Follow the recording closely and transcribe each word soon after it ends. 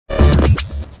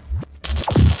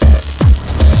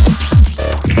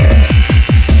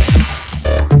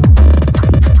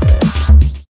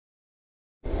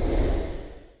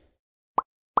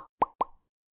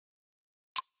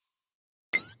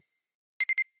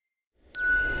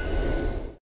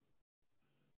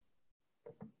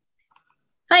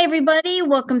Hi, everybody.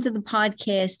 Welcome to the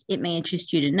podcast. It may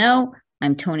interest you to know.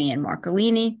 I'm Toni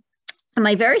Marcolini. And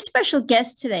my very special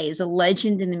guest today is a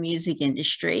legend in the music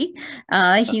industry.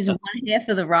 He's one half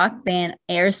of the rock band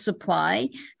Air Supply,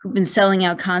 who've been selling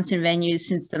out concert venues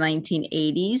since the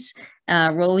 1980s.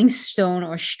 Rolling Stone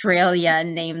Australia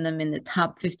named them in the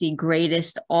top 50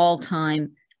 greatest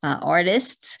all-time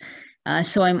artists.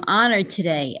 So I'm honored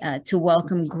today to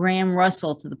welcome Graham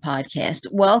Russell to the podcast.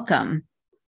 Welcome.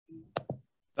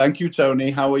 Thank you,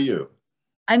 Toni. How are you?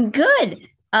 I'm good.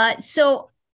 I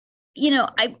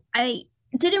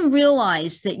didn't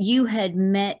realize that you had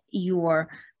met your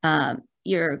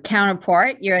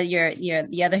counterpart, your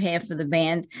the other half of the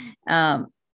band,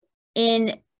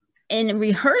 in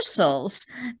rehearsals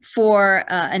for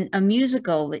a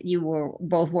musical that you were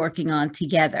both working on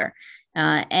together.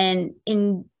 And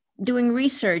in doing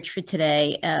research for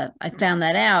today, I found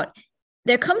that out.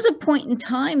 There comes a point in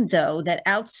time, though, that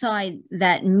outside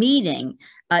that meeting,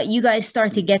 you guys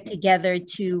start to get together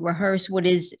to rehearse what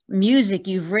is music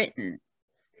you've written.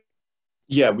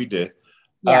 Yeah, we did.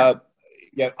 Yeah.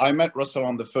 I met Russell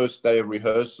on the first day of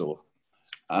rehearsal,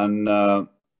 and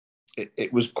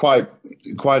it was quite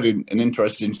an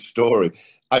interesting story.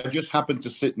 I just happened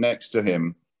to sit next to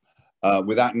him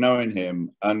without knowing him,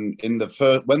 and in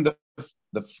when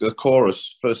the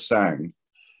chorus first sang,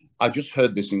 I just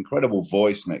heard this incredible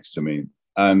voice next to me,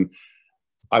 and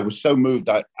I was so moved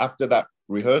that after that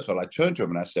rehearsal, I turned to him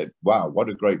and I said, "Wow, what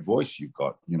a great voice you've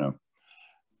got,"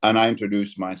 And I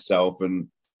introduced myself, and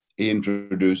he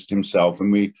introduced himself,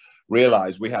 and we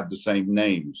realized we had the same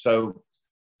name. So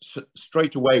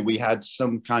straight away, we had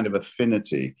some kind of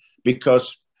affinity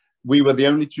because we were the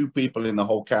only two people in the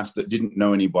whole cast that didn't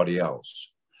know anybody else.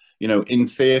 In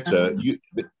theater,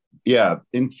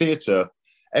 in theater,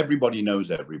 everybody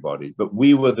knows everybody, but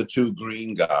we were the two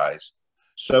green guys.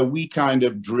 So we kind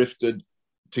of drifted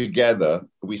together.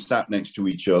 We sat next to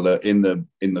each other in the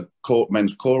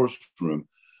men's chorus room,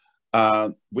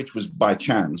 which was by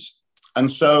chance. And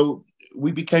so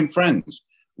we became friends.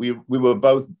 We were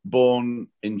both born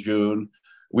in June.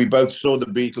 We both saw the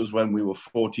Beatles when we were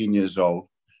 14 years old.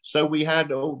 So we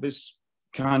had all this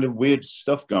kind of weird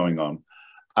stuff going on.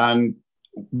 And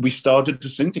we started to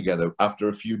sing together after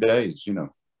a few days,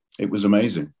 It was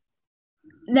amazing.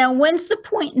 Now, when's the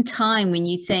point in time when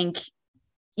you think,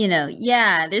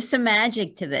 there's some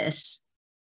magic to this?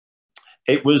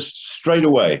 It was straight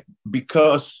away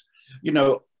because,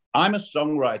 I'm a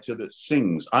songwriter that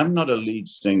sings. I'm not a lead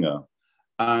singer.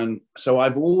 And so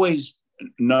I've always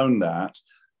known that.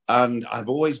 And I've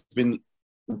always been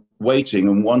waiting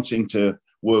and wanting to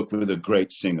work with a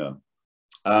great singer.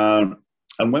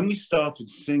 And when we started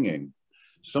singing,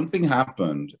 something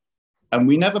happened. And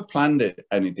we never planned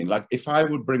anything. Like if I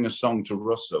would bring a song to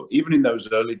Russell, even in those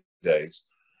early days,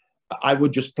 I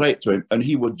would just play it to him and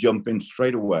he would jump in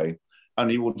straight away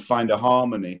and he would find a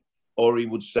harmony, or he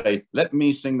would say, "Let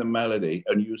me sing the melody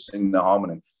and you sing the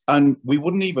harmony." And we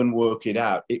wouldn't even work it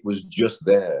out. It was just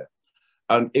there.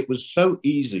 And it was so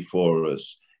easy for us.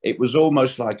 It was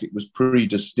almost like it was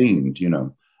predestined,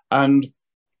 And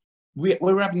we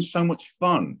were having so much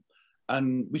fun.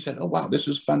 And we said, "Oh, wow, this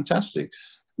is fantastic.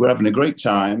 We're having a great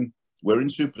time. We're in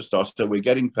Superstar, so we're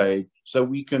getting paid, so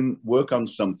we can work on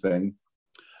something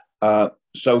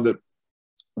so that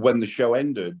when the show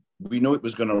ended, we knew it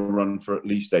was going to run for at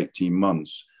least 18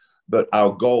 months. But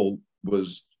our goal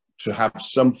was to have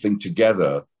something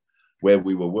together where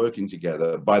we were working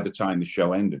together by the time the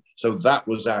show ended. So that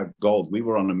was our goal. We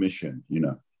were on a mission,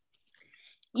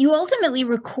 You ultimately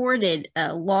recorded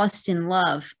Lost in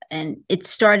Love, and it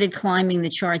started climbing the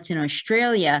charts in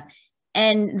Australia.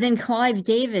 And then Clive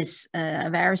Davis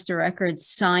of Arista Records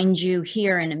signed you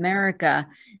here in America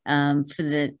for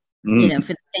the,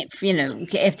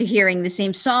 after hearing the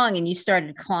same song, and you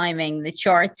started climbing the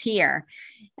charts here.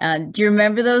 Do you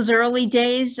remember those early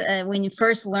days when you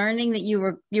first learning that you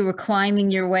were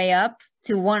climbing your way up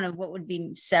to one of what would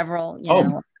be several,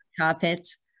 top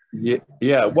hits?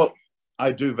 Yeah. Well,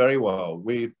 I do very well.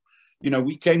 We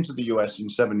came to the US in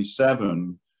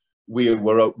 '77.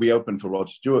 We opened for Rod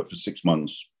Stewart for 6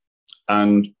 months,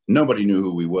 and nobody knew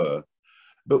who we were.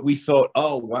 But we thought,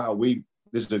 oh wow,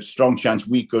 there's a strong chance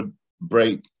we could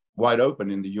break wide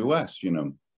open in the US,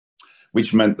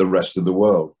 which meant the rest of the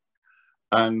world.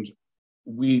 And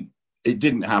it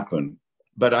didn't happen.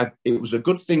 But it was a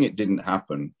good thing it didn't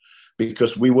happen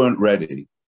because we weren't ready.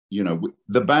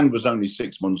 The band was only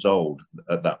 6 months old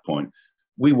at that point.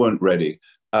 We weren't ready.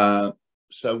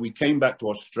 So we came back to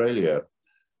Australia,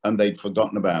 and they'd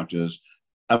forgotten about us,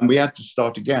 and we had to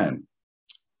start again.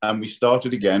 And we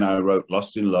started again. I wrote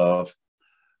Lost in Love,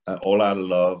 All Out of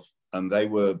Love, and they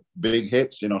were big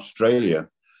hits in Australia,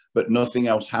 but nothing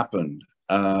else happened.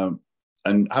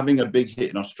 And having a big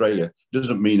hit in Australia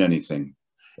doesn't mean anything.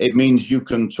 It means you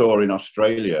can tour in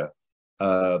Australia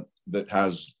that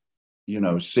has, you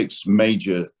know, 6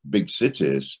 major big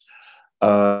cities.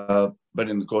 But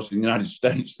in the course of the United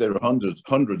States, there are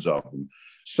hundreds of them.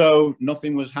 So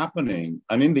nothing was happening.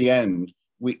 And in the end,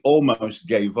 we almost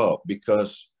gave up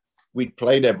because we'd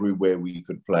played everywhere we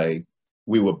could play.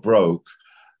 We were broke.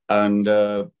 And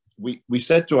we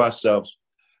said to ourselves,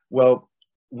 well,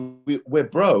 we're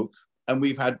broke and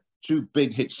we've had 2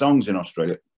 big hit songs in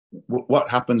Australia. What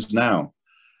happens now?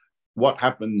 What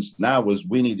happens now was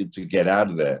we needed to get out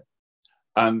of there.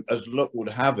 And as luck would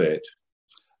have it,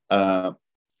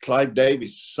 Clive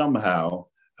Davis somehow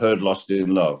heard Lost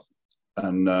in Love,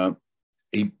 and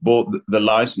he bought the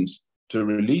license to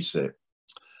release it.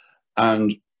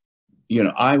 And, you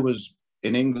know, I was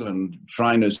in England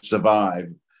trying to survive,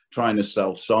 trying to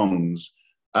sell songs.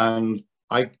 And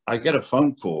I get a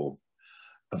phone call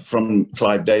from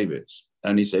Clive Davis.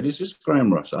 And he said, "Is this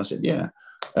Graham Russ?" I said, "Yeah."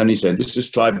 And he said, "This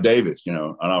is Clive Davis, you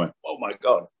know." And I went, "Oh my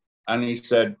God." And he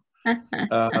said,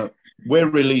 "We're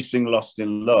releasing Lost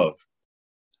in Love."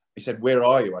 He said, "Where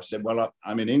are you?" I said, "Well,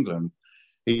 I'm in England."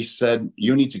 He said,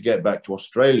 "You need to get back to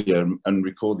Australia and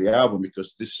record the album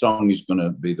because this song is going to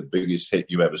be the biggest hit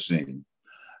you've ever seen."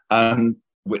 And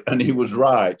he was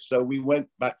right. So we went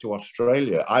back to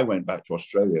Australia. I went back to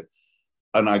Australia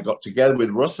and I got together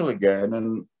with Russell again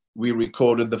and we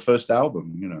recorded the first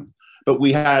album, you know. But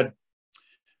we had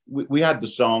the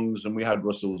songs and we had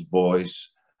Russell's voice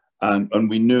and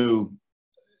we knew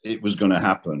it was going to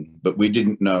happen, but we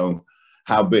didn't know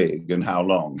how big and how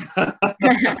long.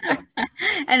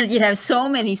 And you'd have so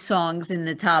many songs in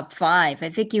the top 5. I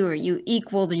think you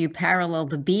equaled or you paralleled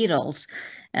the Beatles.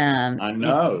 I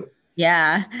know.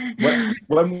 Yeah.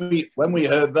 When we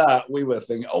heard that, we were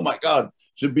thinking, "Oh my God,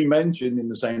 to be mentioned in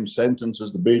the same sentence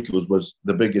as the Beatles was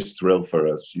the biggest thrill for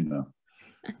us," you know.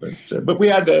 But we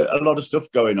had a lot of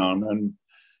stuff going on, and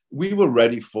we were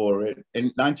ready for it.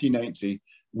 In 1980,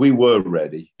 we were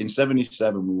ready. In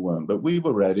 77, we weren't, but we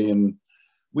were ready, and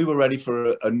we were ready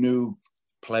for a new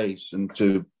place and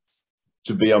to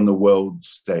be on the world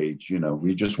stage. You know,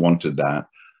 we just wanted that,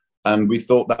 and we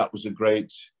thought that was a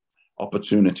great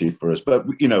opportunity for us. But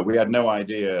you know, we had no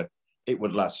idea it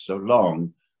would last so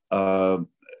long.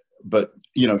 But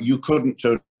you know, you couldn't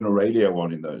turn a radio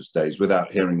on in those days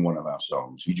without hearing one of our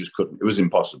songs. You just couldn't. It was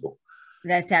impossible.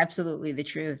 That's absolutely the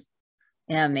truth.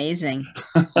 Yeah, amazing.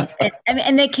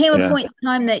 And there came a point in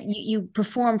time that you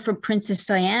performed for Princess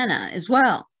Diana as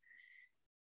well.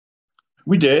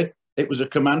 We did. It was a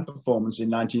command performance in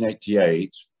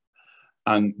 1988,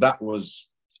 and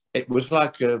it was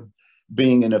like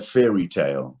being in a fairy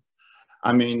tale.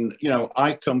 I mean, you know,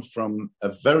 I come from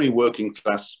a very working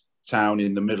class town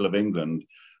in the middle of England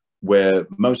where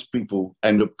most people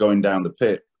end up going down the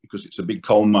pit because it's a big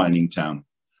coal mining town.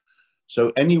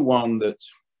 So anyone that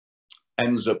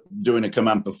ends up doing a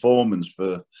command performance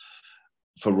for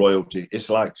royalty, it's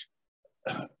like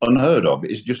unheard of.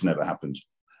 It just never happens.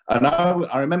 And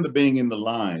I remember being in the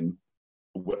line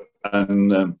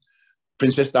and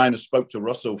Princess Diana spoke to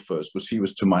Russell first because he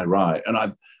was to my right.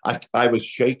 And I was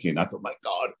shaking. I thought, my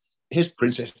God, here's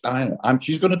Princess Diana.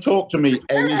 She's going to talk to me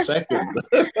any second.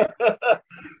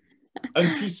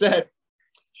 And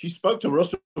she spoke to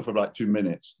Russell for like 2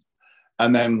 minutes.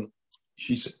 And then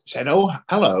she said, "Oh,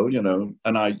 hello," you know,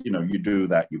 and you do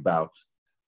that, you bow.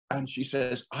 And she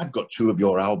says, "I've got 2 of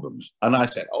your albums." And I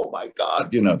said, "Oh my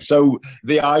God," you know, so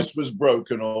the ice was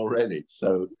broken already.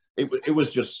 So it was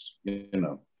just, you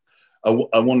know,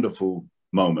 a wonderful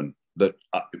moment that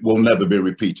will never be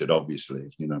repeated,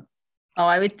 obviously, you know. Oh,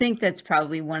 I would think that's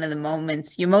probably one of the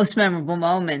moments, your most memorable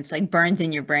moments, like burned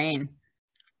in your brain.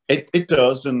 It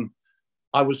does. And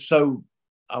I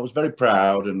was very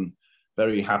proud and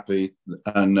very happy.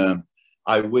 And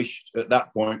I wished at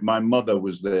that point my mother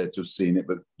was there to have seen it,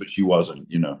 but she wasn't,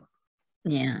 you know.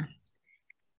 Yeah.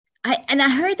 I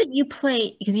heard that you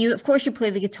play, because of course you play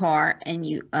the guitar and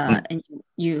you're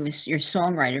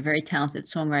songwriter, very talented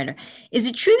songwriter. Is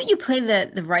it true that you play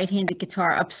the right-handed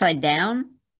guitar upside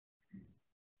down?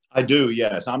 I do,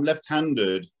 yes. I'm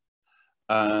left-handed,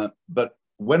 but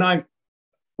when I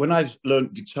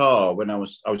learned guitar when I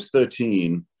was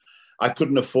 13, I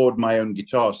couldn't afford my own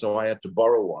guitar, so I had to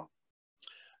borrow one.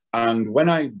 And when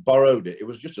I borrowed it, it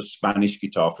was just a Spanish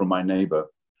guitar from my neighbor.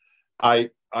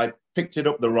 I picked it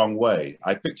up the wrong way.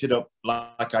 I picked it up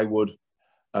like I would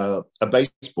a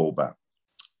baseball bat,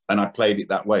 and I played it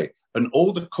that way. And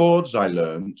all the chords I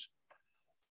learned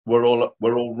were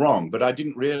all wrong, but I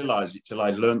didn't realize it till I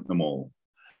learned them all.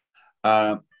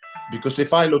 Because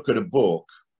if I look at a book,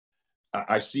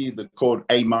 I see the chord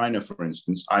A minor, for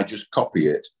instance, I just copy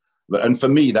it. And for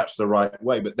me, that's the right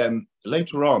way. But then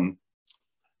later on,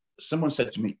 someone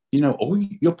said to me, oh,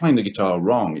 you're playing the guitar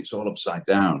wrong. It's all upside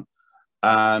down.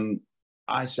 And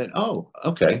I said, oh,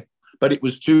 okay. But it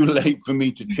was too late for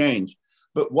me to change.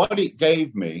 But what it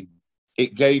gave me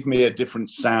a different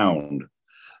sound.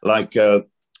 Like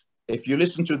if you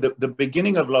listen to the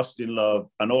beginning of Lost in Love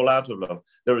and All Out of Love,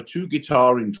 there are two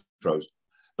guitar intros,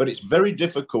 but it's very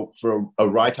difficult for a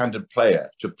right-handed player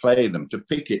to play them, to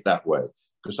pick it that way,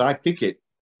 because I pick it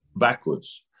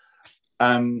backwards.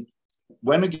 And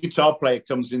when a guitar player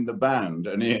comes in the band,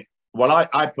 and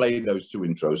I play those two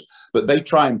intros, but they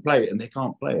try and play it and they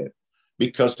can't play it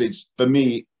because it's, for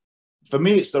me,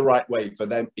 it's the right way. For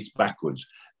them, it's backwards.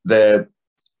 Their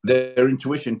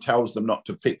intuition tells them not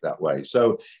to pick that way.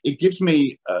 So it gives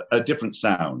me a different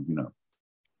sound,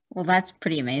 Well, that's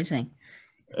pretty amazing.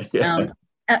 Yeah.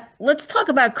 Let's talk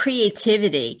about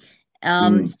creativity,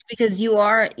 because you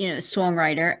are, a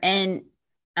songwriter, and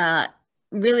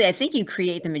really, I think you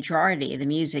create the majority of the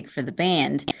music for the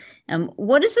band.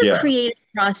 What does the creative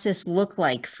process look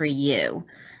like for you?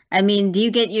 I mean, do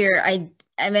you get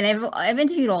I mean, I've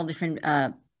interviewed all different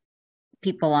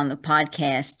people on the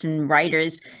podcast and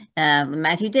writers.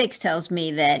 Matthew Dix tells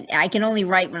me that I can only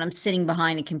write when I'm sitting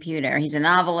behind a computer. He's a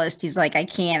novelist. He's like, I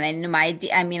can't. I'm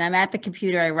at the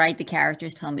computer. I write. The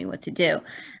characters tell me what to do.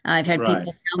 I've had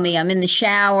people tell me I'm in the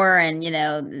shower, and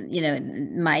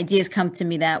my ideas come to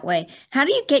me that way. How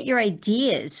do you get your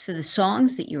ideas for the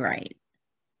songs that you write?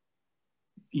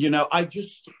 I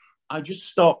just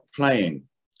start playing,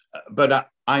 but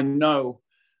I know.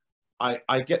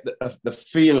 I get the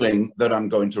feeling that I'm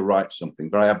going to write something,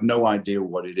 but I have no idea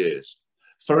what it is.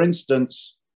 For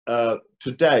instance,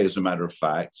 today, as a matter of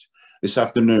fact, this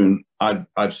afternoon,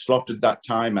 I've slotted that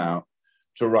time out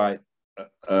to write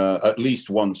at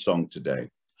least one song today.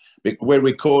 We're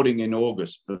recording in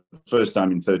August for the first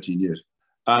time in 13 years.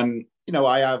 And,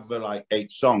 I have like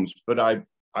 8 songs, but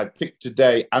I picked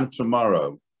today and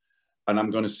tomorrow, and I'm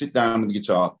going to sit down with the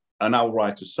guitar and I'll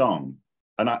write a song.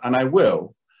 And I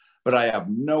will. But I have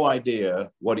no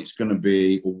idea what it's going to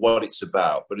be or what it's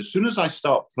about. But as soon as I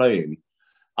start playing,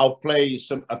 I'll play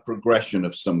a progression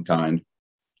of some kind,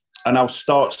 and I'll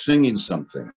start singing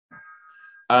something.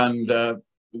 And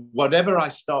whatever I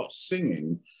start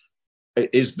singing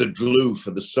is the glue for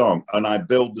the song, and I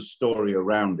build the story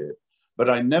around it.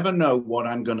 But I never know what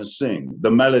I'm going to sing,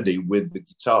 the melody with the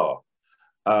guitar.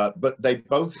 But they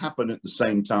both happen at the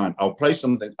same time. I'll play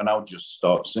something and I'll just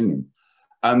start singing.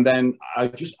 And then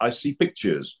I see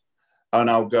pictures and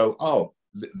I'll go, oh,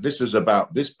 this is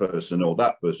about this person or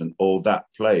that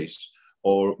place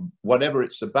or whatever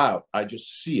it's about. I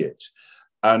just see it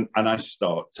and I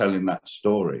start telling that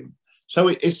story. So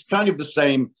it's kind of the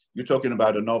same. You're talking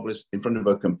about a novelist in front of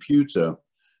a computer.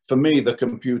 For me, the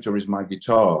computer is my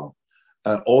guitar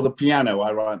or the piano.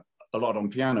 I write a lot on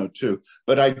piano too,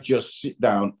 but I just sit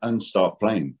down and start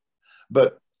playing.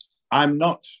 But I'm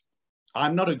not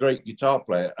a great guitar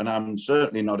player, and I'm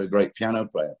certainly not a great piano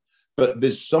player, but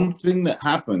there's something that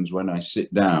happens when I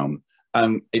sit down,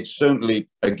 and it's certainly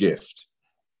a gift.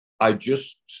 I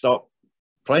just start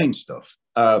playing stuff.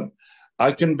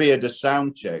 I can be at a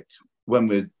sound check when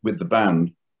we're with the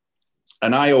band,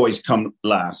 and I always come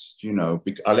last,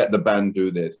 because I let the band do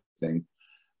their thing.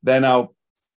 Then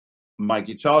my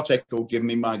guitar tech will give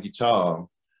me my guitar,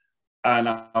 and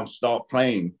I'll start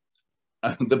playing,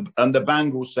 and the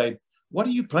band will say, what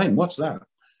are you playing? What's that?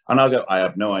 And I'll go, I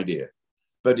have no idea.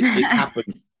 But it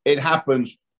happens. It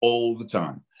happens all the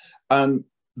time. And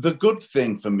the good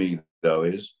thing for me, though,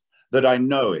 is that I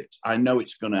know it. I know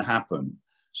it's going to happen.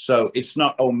 So it's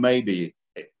not, oh, maybe.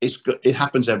 It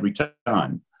happens every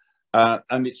time.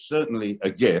 And it's certainly a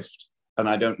gift. And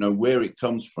I don't know where it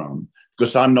comes from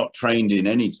because I'm not trained in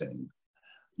anything,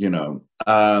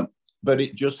 but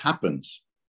it just happens.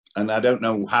 And I don't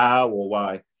know how or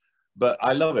why. But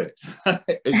I love it.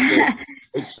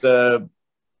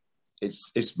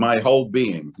 It's my whole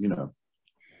being,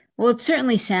 Well, it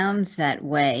certainly sounds that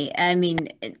way. I mean,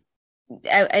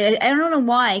 I don't know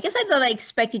why. I guess I thought I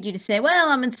expected you to say, well,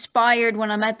 I'm inspired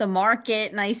when I'm at the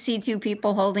market and I see 2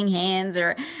 people holding hands,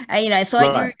 or I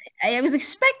thought I was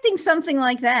expecting something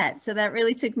like that. So that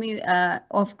really took me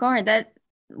off guard.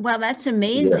 Wow, that's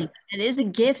amazing. Yeah. It is a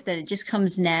gift that it just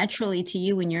comes naturally to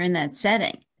you when you're in that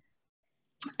setting.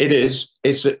 It is.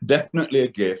 It's definitely a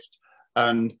gift,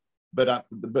 but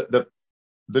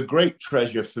the great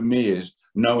treasure for me is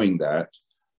knowing that,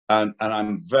 and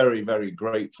I'm very, very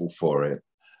grateful for it.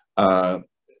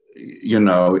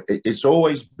 It's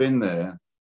always been there,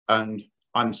 and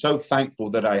I'm so thankful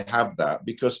that I have that,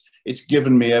 because it's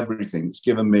given me everything. It's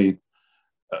given me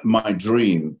my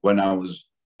dream when I was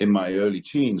in my early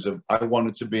teens of I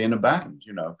wanted to be in a band,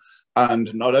 you know.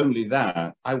 And not only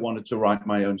that, I wanted to write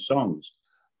my own songs,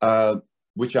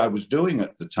 which I was doing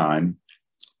at the time.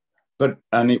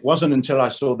 And it wasn't until I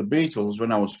saw the Beatles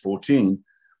when I was 14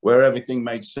 where everything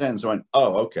made sense. I went,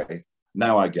 oh, okay,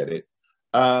 now I get it.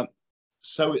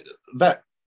 So that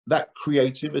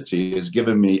creativity has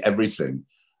given me everything.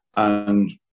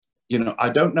 And, you know, I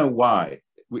don't know why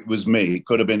it was me. It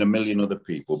could have been a million other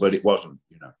people, but it wasn't,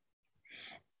 you know.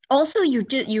 Also,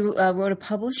 you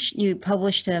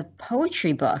published a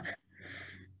poetry book.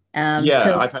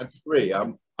 Yeah, I've had three.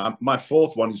 My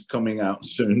fourth one is coming out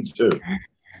soon too.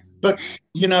 But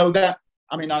you know that,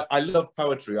 I mean, I love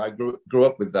poetry. I grew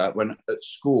up with that when at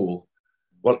school.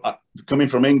 Well, coming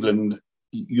from England,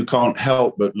 you can't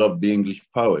help but love the English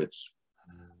poets.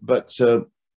 But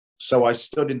so I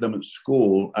studied them at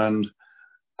school, and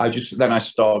then I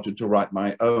started to write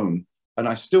my own, and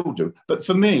I still do. But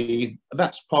for me,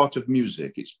 that's part of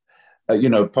music. It's you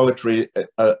know, poetry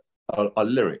are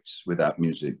lyrics without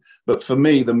music. But for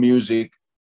me, the music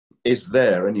is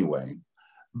there anyway.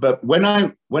 But when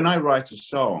I write a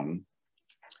song,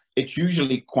 it's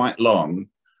usually quite long,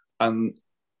 and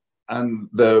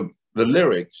the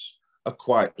lyrics are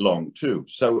quite long too.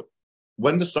 So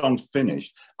when the song's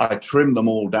finished, I trim them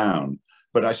all down,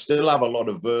 but I still have a lot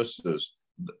of verses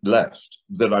left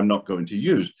that I'm not going to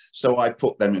use. So I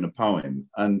put them in a poem,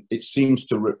 and it seems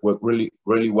to work really,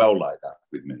 really well like that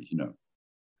with me, you know.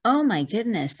 Oh my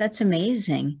goodness, that's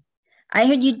amazing. I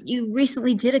heard you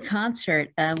recently did a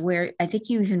concert where I think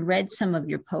you even read some of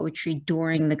your poetry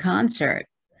during the concert.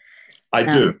 I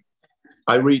do.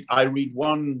 I read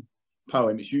one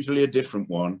poem. It's usually a different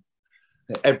one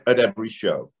at every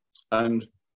show. And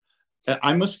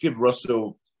I must give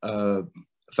Russell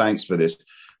thanks for this,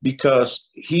 because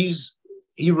he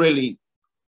really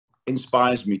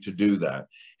inspires me to do that.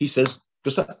 He says,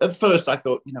 because at first I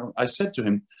thought, you know, I said to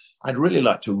him, I'd really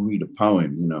like to read a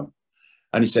poem, you know.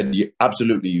 And he said,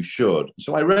 absolutely, you should.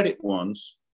 So I read it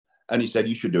once, and he said,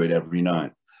 you should do it every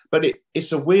night. But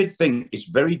it's a weird thing. It's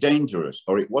very dangerous,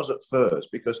 or it was at first,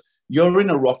 because you're in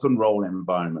a rock and roll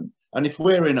environment. And if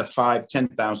we're in a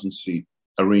 10,000 seat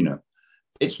arena,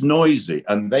 it's noisy,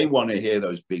 and they want to hear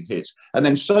those big hits. And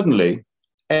then suddenly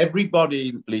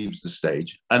everybody leaves the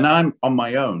stage, and I'm on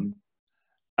my own.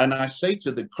 And I say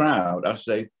to the crowd, I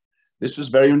say, this is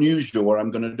very unusual what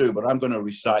I'm going to do, but I'm going to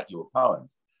recite you a poem.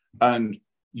 And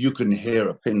you can hear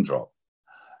a pin drop.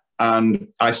 And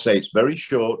I say, it's very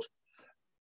short.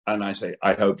 And I say,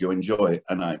 I hope you enjoy it.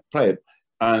 And I play it.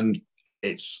 And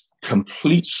it's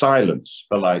complete silence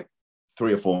for like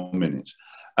 3 or 4 minutes.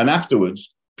 And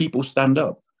afterwards, people stand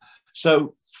up.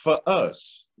 So for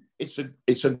us, it's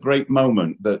a great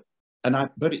moment but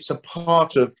it's a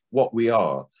part of what we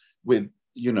are with,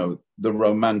 you know, the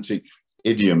romantic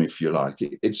idiom, if you like.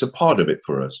 It's a part of it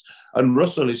for us. And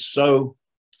Russell is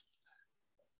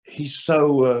he's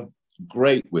so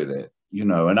great with it, you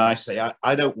know. And I say,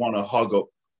 I don't want to hog up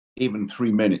even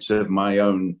 3 minutes of my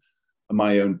own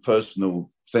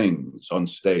personal things on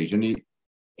stage. And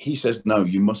he says, no,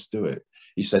 you must do it.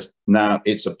 He says, now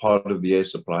it's a part of the air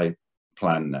supply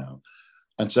plan now.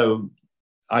 And so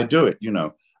I do it, you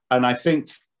know. And I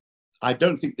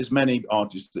don't think there's many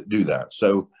artists that do that.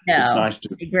 So it's nice to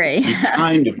agree. be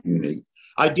kind of unique.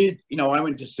 I did, you know, I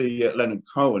went to see Leonard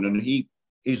Cohen, and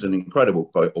he's an incredible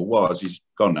poet, or was. He's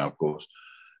gone now, of course.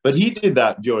 But he did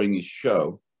that during his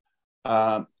show.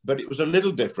 But it was a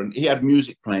little different. He had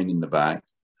music playing in the back.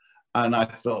 And I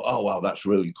thought, oh, wow, that's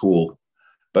really cool.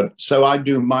 But so I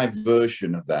do my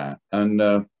version of that.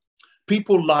 And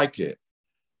people like it.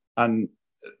 And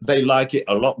they like it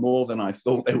a lot more than I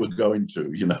thought they were going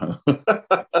to, you know. Well,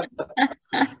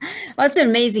 it's an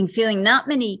amazing feeling. Not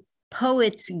many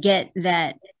poets get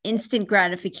that instant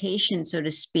gratification, so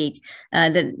to speak,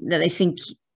 that I think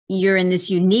you're in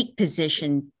this unique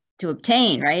position to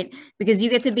obtain, right? Because you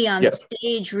get to be on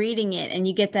stage reading it, and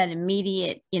you get that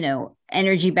immediate, you know,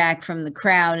 energy back from the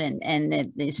crowd,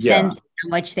 and the sense of how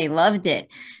much they loved it.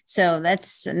 So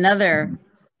that's another,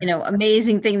 you know,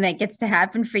 amazing thing that gets to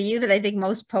happen for you that I think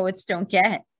most poets don't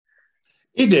get.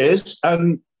 It is.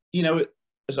 And, you know,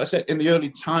 as I said, in the early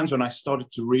times when I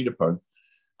started to read a poem,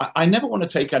 I never want to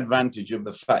take advantage of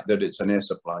the fact that it's an air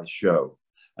supply show.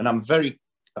 And I'm very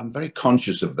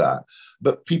conscious of that.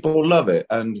 But people love it.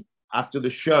 And after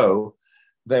the show,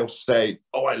 they'll say,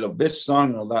 oh, I love this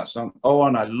song or that song. Oh,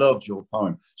 and I loved your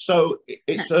poem. So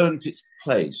it's earned its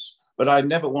place. But I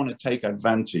never want to take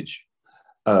advantage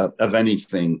of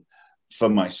anything for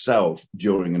myself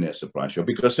during an Air Supply show,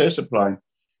 because Air Supply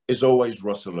is always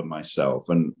Russell and myself,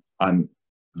 and I'm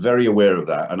very aware of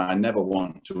that, and I never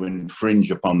want to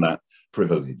infringe upon that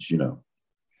privilege, you know.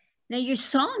 Now, your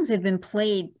songs have been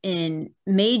played in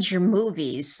major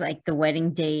movies like The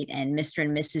Wedding Date and Mr.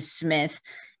 and Mrs. Smith,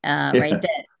 right?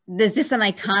 That there's just an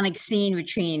iconic scene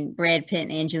between Brad Pitt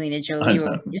and Angelina Jolie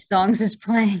where your songs is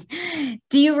playing.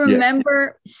 Do you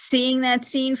remember seeing that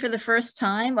scene for the first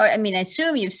time? Or, I mean, I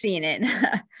assume you've seen it.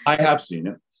 I have seen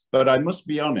it, but I must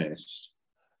be honest.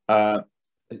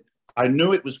 I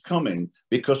knew it was coming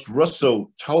because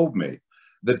Russell told me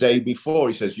the day before.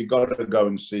 He says, "You got to go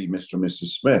and see Mr. and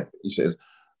Mrs. Smith."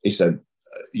 He said,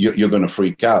 you're going to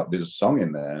freak out. There's a song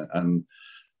in there.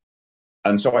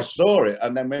 And so I saw it.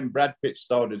 And then when Brad Pitt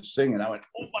started singing, I went,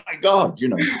 "Oh my God," you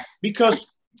know, because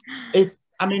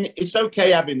it's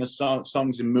okay having the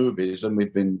songs in movies, and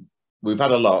we've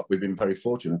had a lot. We've been very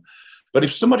fortunate. But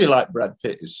if somebody like Brad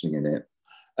Pitt is singing it,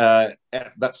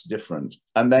 that's different.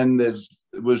 And then there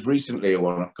was recently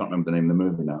one, I can't remember the name of the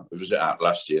movie now. It was out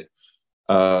last year.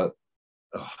 I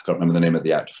can't remember the name of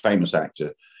the actor, famous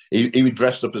actor. He was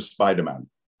dressed up as Spider-Man,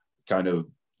 kind of.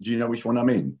 Do you know which one I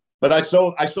mean? But I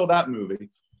saw that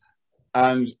movie,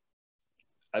 and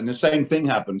the same thing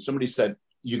happened. Somebody said,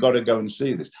 "You got to go and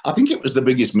see this." I think it was the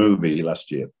biggest movie last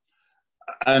year,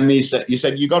 and you said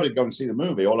you got to go and see the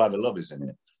movie. All Out of Love is in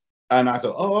it, and I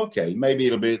thought, oh, okay, maybe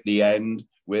it'll be at the end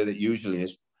where it usually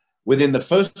is. Within the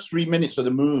first 3 minutes of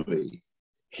the movie,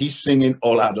 he's singing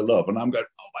All Out of Love, and I'm going,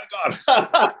 "Oh my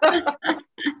God."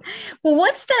 Well,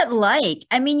 what's that like?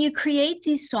 I mean, you create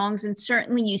these songs, and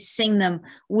certainly you sing them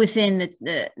within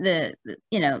the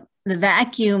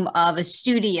vacuum of a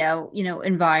studio,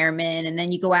 environment, and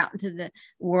then you go out into the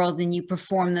world and you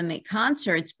perform them at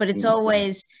concerts. But it's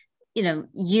always,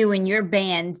 you and your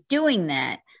band doing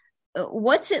that.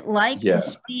 What's it like to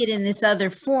see it in this other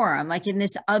forum, like in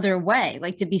this other way,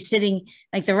 like to be sitting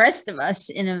like the rest of us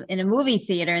in a movie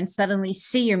theater and suddenly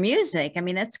see your music? I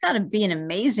mean, that's got to be an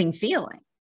amazing feeling.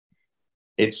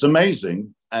 It's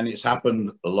amazing, and it's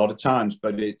happened a lot of times,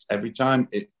 but every time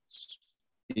it's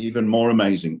even more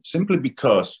amazing, simply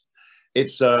because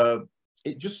it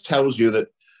just tells you that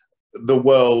the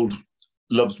world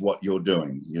loves what you're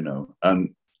doing,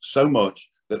 and so much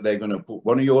that they're going to put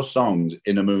one of your songs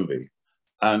in a movie,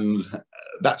 and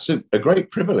that's a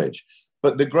great privilege.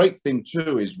 But the great thing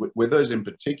too is with us in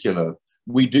particular,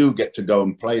 we do get to go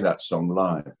and play that song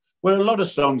live, where a lot of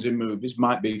songs in movies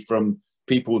might be from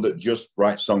people that just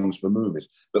write songs for movies,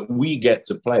 but we get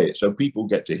to play it, so people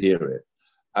get to hear it,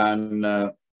 and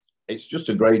it's just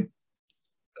a great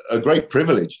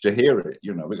privilege to hear it.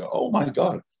 We go, "Oh my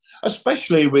God,"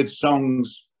 especially with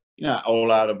songs,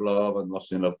 All Out of Love and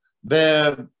Lost in Love.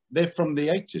 They're from the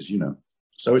 80s,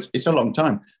 so it's a long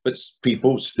time, but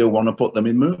people still want to put them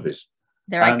in movies.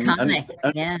 They're iconic.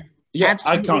 Yeah,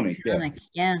 iconic.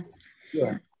 Yeah.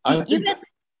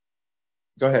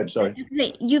 Go ahead, sorry.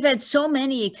 You've had so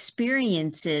many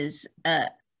experiences,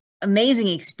 amazing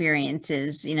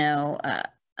experiences,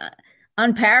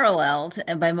 unparalleled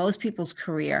by most people's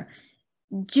career.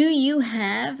 Do you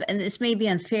have, and this may be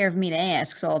unfair of me to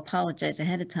ask, so I'll apologize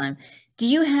ahead of time, do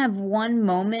you have one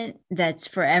moment that's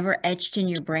forever etched in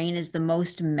your brain as the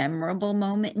most memorable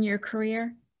moment in your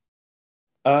career?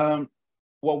 Well,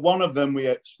 one of them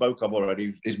we spoke of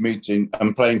already is meeting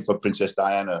and playing for Princess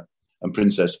Diana and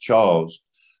Princess Charles.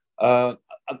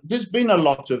 There's been a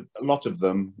lot of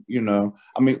them,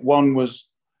 I mean, one was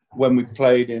when we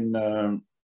played in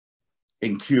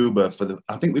Cuba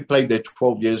I think we played there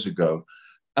 12 years ago,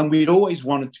 and we'd always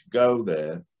wanted to go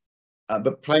there,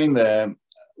 but playing there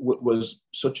was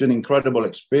such an incredible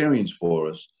experience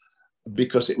for us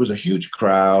because it was a huge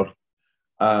crowd,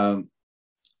 and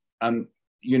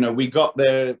we got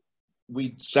there,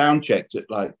 we sound checked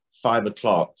at like 5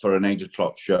 o'clock for an 8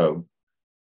 o'clock show,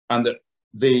 and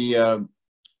the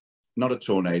not a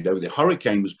tornado, the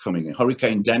hurricane was coming in.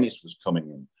 Hurricane Dennis was coming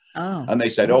in. Oh. And they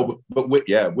said, "Oh, but we're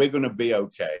going to be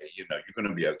okay. You're going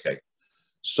to be okay."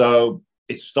 So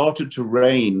it started to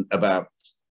rain about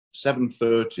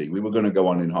 7:30. We were going to go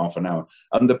on in half an hour,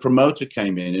 and the promoter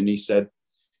came in and he said,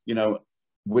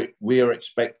 we are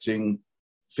expecting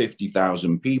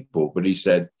 50,000 people, but he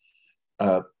said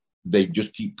they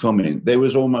just keep coming. There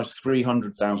was almost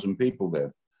 300,000 people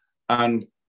there, and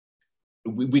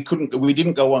we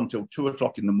didn't go on till 2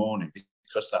 o'clock in the morning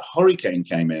because the hurricane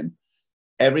came in.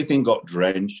 Everything got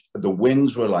drenched. The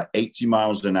winds were like 80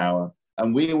 miles an hour,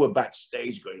 and we were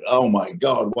backstage going, "Oh my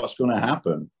God, what's going to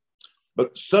happen?"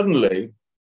 But suddenly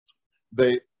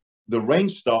the rain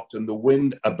stopped and the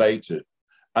wind abated,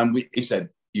 and he said,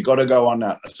 "You got to go on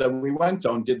now." So we went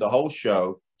on, did the whole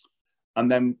show,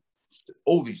 And then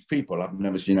all these people, I've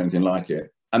never seen anything like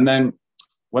it. And then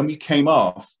when we came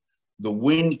off, the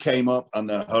wind came up and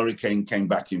the hurricane came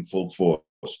back in full force.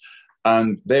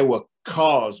 And there were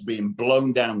cars being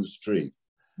blown down the street,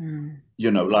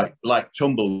 you know, like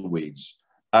tumbleweeds.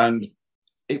 And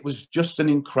it was just an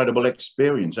incredible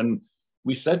experience. And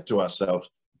we said to ourselves,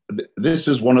 this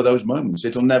is one of those moments.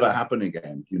 It'll never happen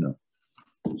again, you know.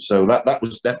 So that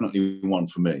was definitely one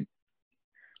for me.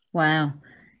 Wow.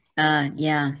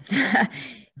 Yeah.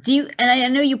 Do you, and I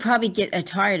know you probably get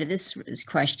tired of this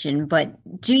question, but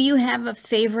do you have a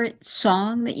favorite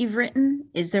song that you've written?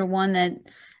 Is there one that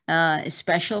is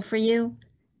special for you?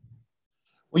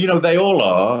 Well, you know, they all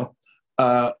are.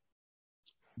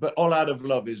 But All Out of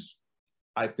Love is,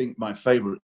 I think, my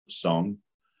favorite song.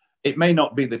 It may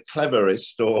not be the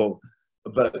cleverest,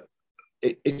 but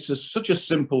it's such a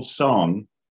simple song.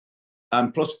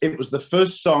 And plus, it was the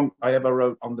first song I ever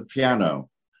wrote on the piano.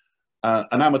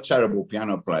 And I'm a terrible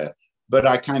piano player, but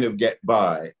I kind of get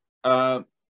by.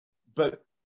 But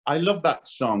I love that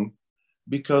song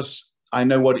because I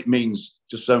know what it means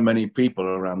to so many people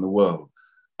around the world.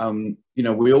 You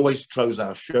know, we always close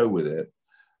our show with it.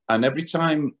 And every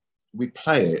time we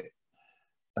play it,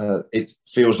 it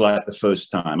feels like the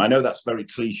first time. I know that's very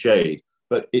cliched,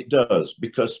 but it does,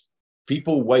 because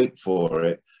people wait for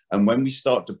it. And when we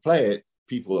start to play it,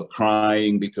 people are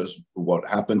crying because of what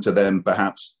happened to them,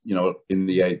 perhaps, you know, in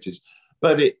the 80s.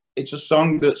 But it's a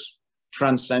song that's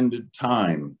transcended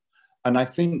time. And I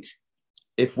think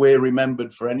if we're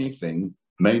remembered for anything,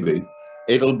 maybe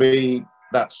it'll be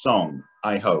that song,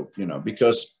 I hope, you know,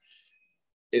 because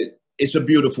it's a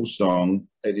beautiful song.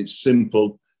 It's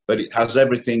simple, but it has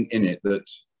everything in it that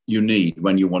you need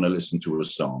when you want to listen to a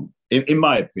song, in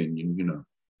my opinion, you know.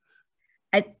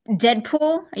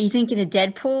 Deadpool? Are you thinking of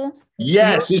Deadpool?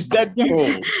 Yes, it's Deadpool.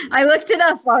 Yes. I looked it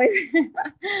up.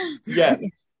 Yeah,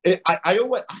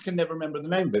 I can never remember the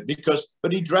name of it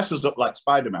but he dresses up like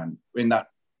Spider-Man in that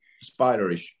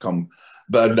spiderish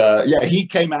But yeah, he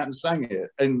came out and sang it,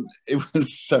 and it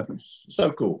was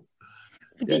so cool.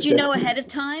 Did you know ahead of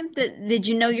time did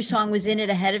you know your song was in it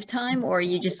ahead of time, or are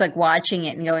you just like watching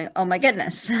it and going, oh my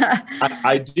goodness?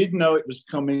 I did know it was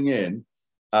coming in.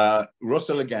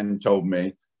 Russell again told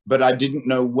me, but I didn't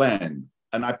know when.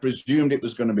 And I presumed it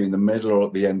was going to be in the middle or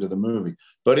at the end of the movie.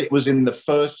 But it was in the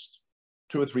first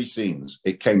 2 or 3 scenes.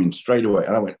 It came in straight away.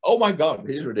 And I went, oh my God,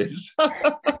 here it is.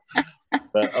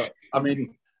 But, I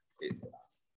mean,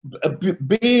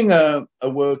 being a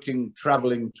working,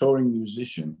 traveling, touring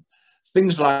musician,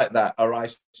 things like that are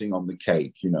icing on the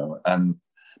cake, you know. And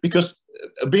because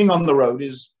being on the road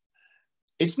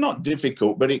it's not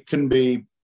difficult, but it can be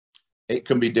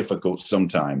difficult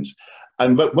sometimes.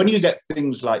 But when you get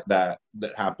things like that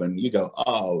happen, you go,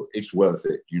 oh, it's worth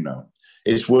it, you know.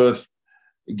 It's worth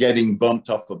getting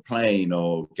bumped off a plane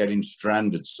or getting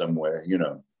stranded somewhere, you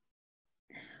know.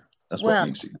 That's what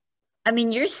makes it. I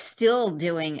mean, you're still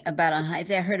doing I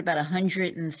heard about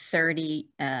 130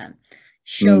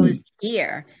 shows a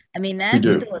year. I mean, that's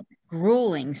still a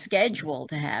grueling schedule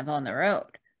to have on the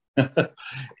road.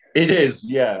 It is,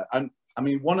 yeah. And I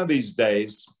mean, one of these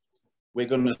days, we're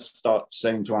going to start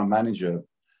saying to our manager,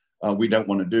 we don't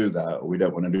want to do that, or we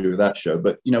don't want to do that show.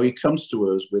 But, you know, he comes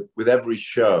to us with every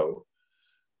show,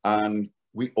 and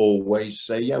we always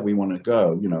say, yeah, we want to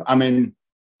go, you know. I mean,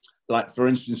 like, for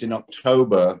instance, in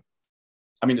October,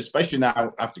 I mean, especially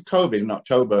now after COVID, in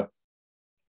October,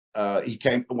 he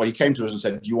came to us and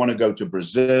said, do you want to go to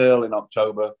Brazil in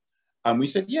October? And we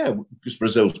said, yeah, because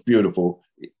Brazil's beautiful.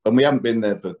 And we haven't been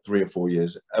there for 3 or 4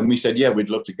 years. And we said, yeah, we'd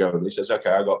love to go. And he says,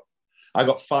 okay, I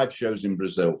got 5 shows in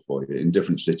Brazil for you in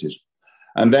different cities.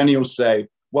 And then he'll say,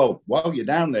 well, while you're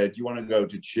down there, do you want to go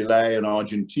to Chile and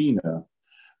Argentina?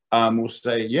 We'll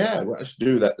say, yeah, well, let's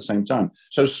do that at the same time.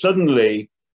 So suddenly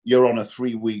you're on a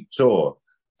 3-week tour.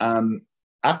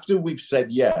 After we've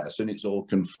said yes and it's all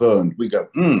confirmed, we go,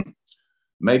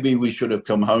 maybe we should have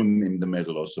come home in the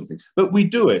middle or something. But we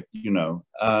do it, you know.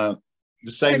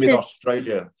 The same with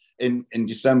Australia. In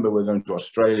December, we're going to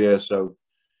Australia. So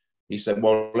he said,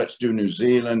 well, let's do New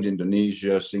Zealand,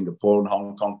 Indonesia, Singapore, and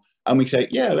Hong Kong. And we say,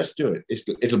 yeah, let's do it.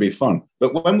 It'll be fun.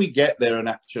 But when we get there and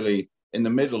actually in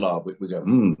the middle of it, we go,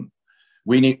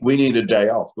 we need a day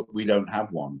off, but we don't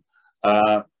have one.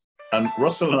 And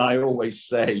Russell and I always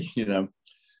say, you know,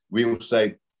 we will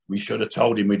say, we should have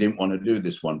told him we didn't want to do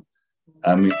this one.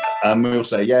 And we'll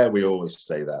say, yeah, we always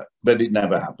say that, but it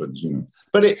never happens, you know.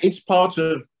 But it's part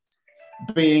of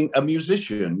being a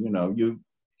musician, you know.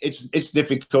 It's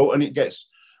difficult, and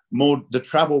the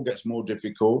travel gets more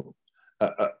difficult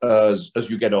as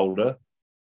you get older.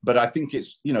 But I think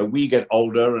it's, you know, we get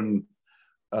older, and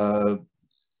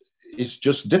it's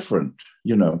just different,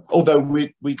 you know. Although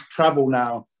we travel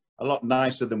now a lot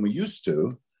nicer than we used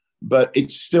to, but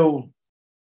it's still,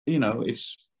 you know,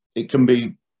 it can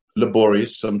be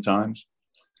laborious sometimes.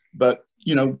 But,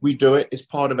 you know, we do it. It's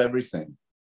part of everything.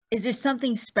 Is there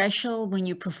something special when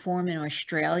you perform in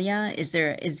Australia? Is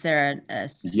there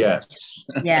Yes.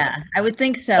 yeah, I would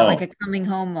think so, like Oh, a coming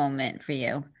home moment for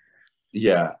you.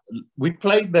 yeah. We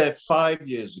played there 5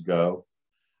 years ago,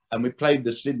 and we played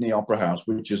the Sydney Opera House,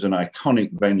 which is an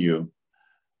iconic venue.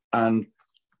 And,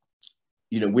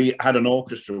 you know, we had an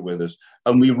orchestra with us,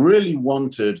 and we really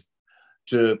wanted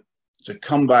to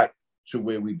come back to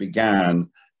where we began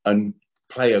and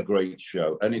play a great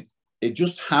show. And it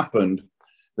just happened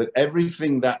that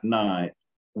everything that night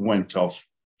went off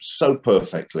so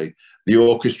perfectly. The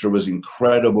orchestra was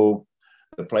incredible.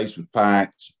 The place was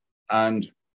packed.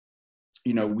 And,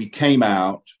 you know, we came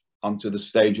out onto the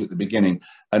stage at the beginning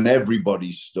and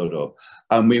everybody stood up.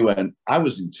 And I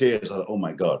was in tears. I thought, oh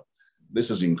my God, this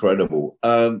is incredible.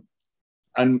 And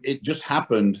it just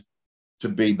happened to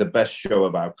be the best show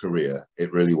of our career.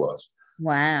 It really was.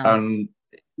 Wow. And,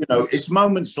 you know, it's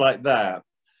moments like that.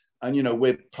 And, you know,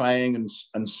 we're playing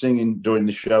and singing during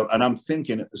the show. And I'm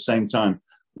thinking at the same time,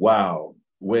 wow,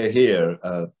 we're here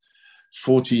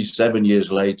 47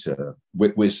 years later.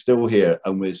 We're still here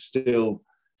and we're still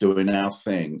doing our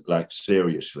thing, like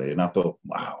seriously. And I thought,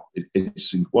 wow,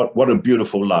 it's what a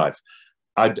beautiful life.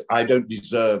 I don't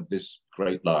deserve this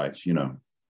great life, you know.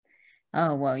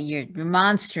 Oh, well, you're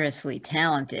monstrously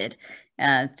talented.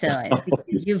 So I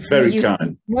think Very you've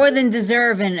kind. more than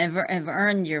deserve and have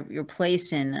earned your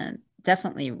place in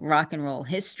definitely rock and roll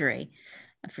history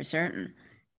for certain.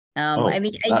 I Oh,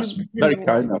 mean, that's very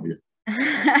kind of you.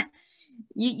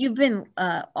 you've been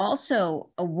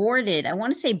also awarded. I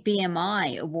want to say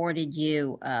BMI awarded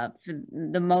you for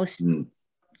the most,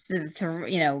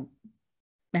 you know,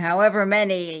 however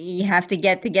many you have to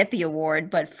get the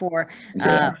award, but for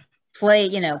Yeah.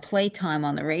 play time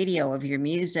on the radio of your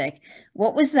music.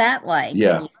 What was that like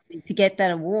Yeah. to get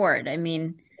that award? I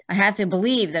mean, I have to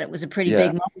believe that it was a pretty Yeah.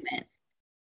 big moment.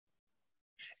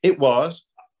 It was.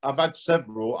 I've had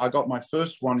several. I got my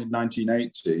first one in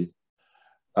 1980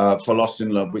 for Lost in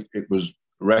Love. It was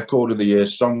Record of the Year,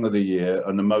 Song of the Year,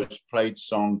 and the most played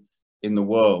song in the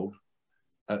world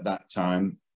at that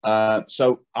time.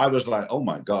 So I was like, oh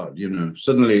my God, you know,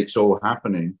 suddenly it's all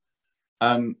happening.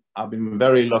 And I've been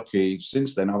very lucky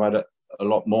since then. I've had a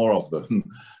lot more of them.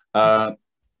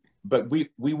 But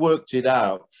we worked it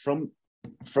out from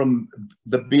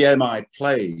the BMI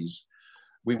plays.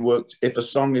 We worked, if a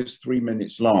song is 3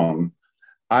 minutes long,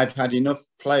 I've had enough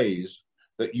plays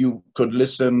that you could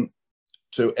listen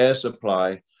to Air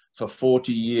Supply for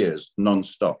 40 years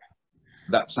nonstop.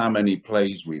 That's how many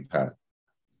plays we've had.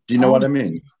 Do you know what I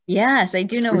mean? Yes, I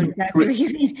do know exactly what you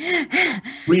mean.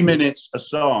 3 minutes a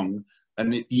song,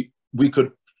 and we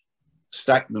could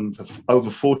stack them for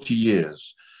over 40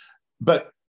 years.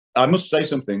 But I must say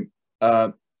something.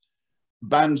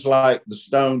 Bands like the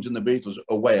Stones and the Beatles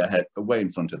are way ahead, way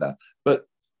in front of that. But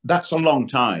that's a long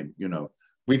time, you know.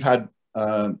 We've had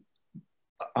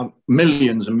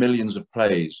millions and millions of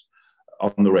plays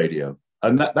on the radio,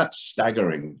 and that's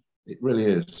staggering. It really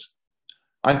is.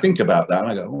 I think about that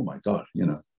and I go, oh my God, you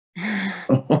know.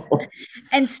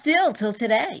 And still till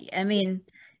today. I mean,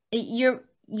 you're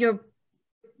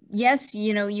yes,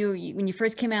 you know, you when you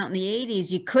first came out in the 80s,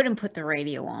 you couldn't put the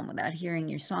radio on without hearing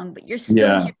your song, but you're still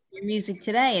Yeah. hearing your music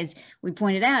today. As we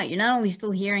pointed out, you're not only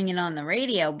still hearing it on the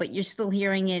radio, but you're still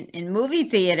hearing it in movie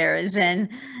theaters and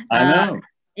I know.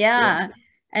 yeah.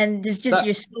 And it's just That,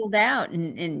 you're sold out,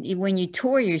 and when you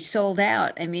tour, you're sold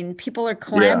out. I mean, people are yeah,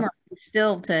 clamoring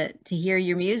still to hear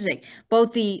your music,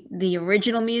 both the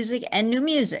original music and new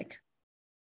music.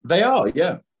 they are.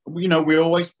 Yeah. You know, we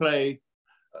always play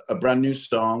a brand new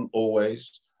song,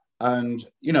 always. And,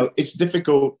 you know, it's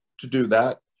difficult to do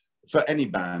that for any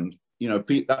band. You know,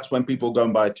 that's when people go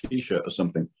and buy a T-shirt or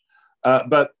something.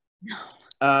 But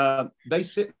they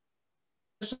sit,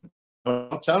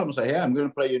 I'll tell them, say, hey, I'm going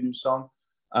to play you a new song.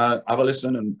 Have a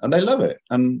listen, and they love it.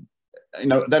 And, you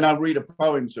know, then I read a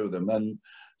poem to them. And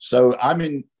so I'm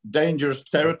in dangerous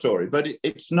territory, but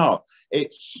it's not.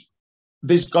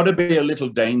 There's got to be a little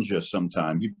danger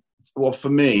sometime. Well, for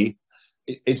me,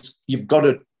 you've got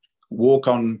to walk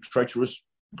on treacherous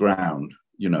ground.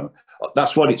 You know,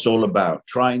 that's what it's all about.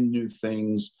 Trying new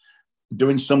things,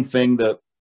 doing something that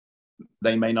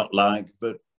they may not like,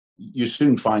 but you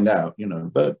soon find out, you know.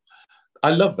 But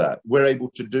I love that we're able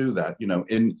to do that, you know,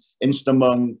 in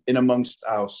amongst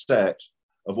our set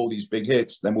of all these big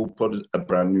hits. Then we'll put a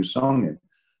brand new song in,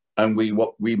 and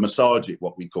we massage it,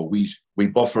 what we call we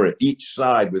buffer it each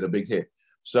side with a big hit.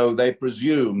 So they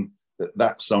presume that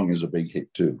that song is a big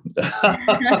hit too.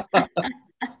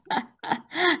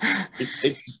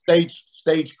 It's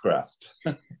stagecraft.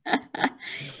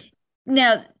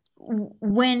 Now,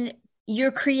 when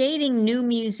you're creating new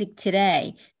music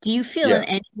today, do you feel in Yeah.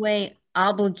 any way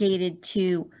obligated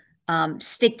to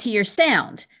stick to your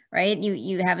sound, right?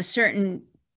 You have a certain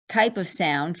type of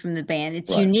sound from the band.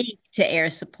 It's Right. unique to Air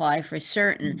Supply for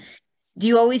certain. Do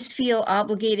you always feel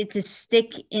obligated to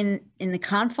stick in the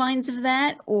confines of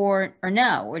that, or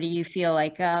no? Or do you feel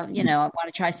like, I want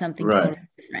to try something Right. totally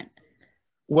different?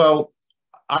 Well,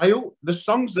 the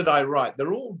songs that I write,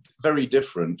 they're all very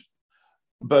different.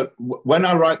 But when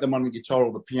I write them on the guitar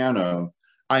or the piano,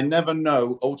 I never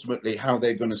know ultimately how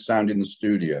they're going to sound in the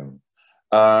studio,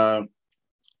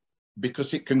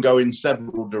 because it can go in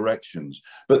several directions.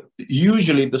 But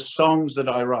usually the songs that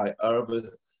I write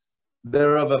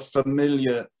they're of a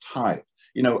familiar type.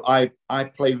 I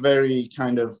play very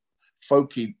kind of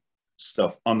folky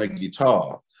stuff on the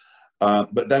guitar.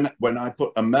 But then when I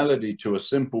put a melody to a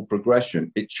simple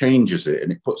progression, it changes it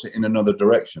and it puts it in another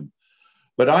direction.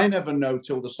 But I never know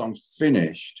till the song's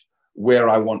finished where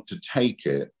I want to take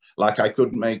it. Like I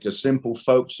could make a simple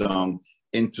folk song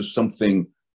into something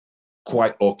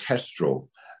quite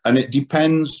orchestral. And it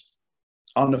depends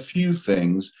on a few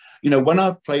things. When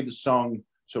I play the song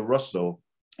to Russell,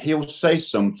 he'll say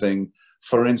something.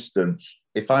 For instance,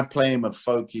 if I play him a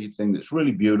folky thing that's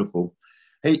really beautiful,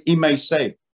 he may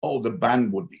say, oh, the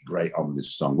band would be great on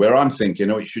this song. Where I'm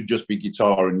thinking, oh, it should just be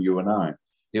guitar and you and I.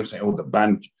 He'll say, oh, the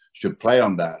band should play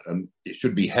on that and it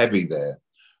should be heavy there,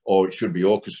 or it should be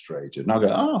orchestrated. And I'll go,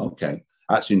 oh, okay,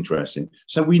 that's interesting.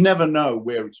 So we never know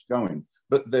where it's going.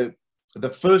 But the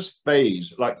first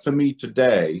phase, like for me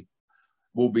today,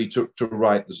 will be to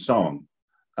write the song.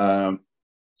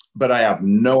 But I have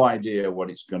no idea what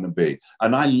it's going to be.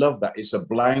 And I love that. It's a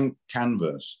blank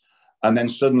canvas. And then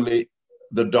suddenly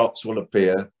the dots will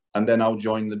appear and then I'll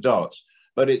join the dots.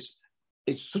 But it's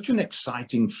such an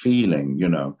exciting feeling,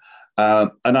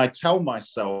 and I tell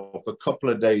myself a couple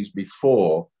of days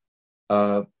before,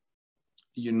 like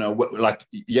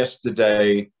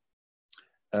yesterday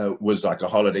was like a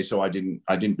holiday, so I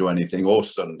didn't do anything, or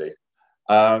Sunday.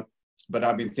 But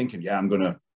I've been thinking, yeah, I'm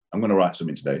gonna write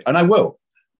something today, and I will,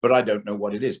 but I don't know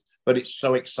what it is. But it's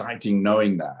so exciting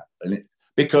knowing that,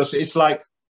 because it's like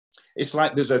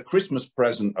there's a Christmas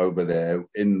present over there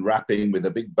in wrapping with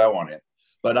a big bow on it,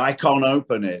 but I can't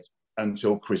open it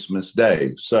until Christmas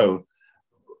Day. So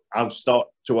I'll start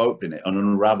to open it and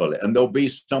unravel it, and there'll be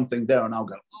something there, and I'll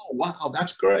go, "Oh wow,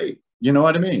 that's great!" You know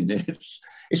what I mean?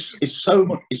 It's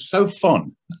so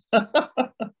fun.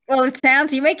 Well,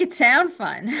 you make it sound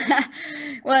fun.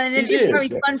 Well, and it's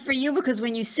probably fun for you because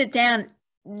when you sit down,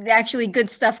 actually good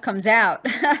stuff comes out.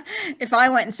 If I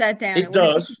went and sat down, it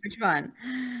does. Be much fun.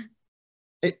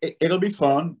 It'll be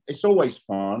fun. It's always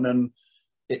fun, and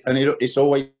it's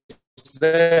always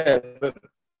there. But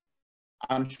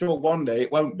I'm sure one day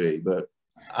it won't be. But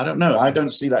I don't know. I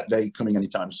don't see that day coming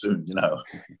anytime soon.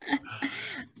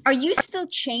 Are you still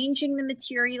changing the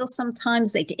material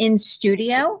sometimes, like in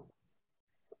studio?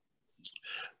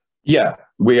 Yeah,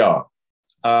 we are.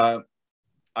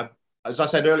 As I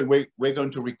said earlier, we're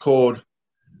going to record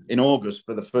in August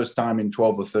for the first time in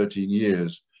 12 or 13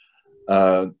 years.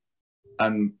 And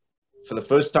for the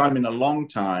first time in a long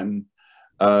time,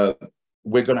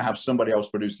 we're going to have somebody else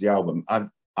produce the album.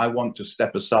 I want to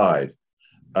step aside.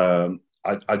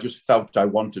 I just felt I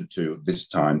wanted to this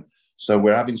time. So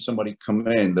we're having somebody come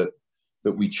in that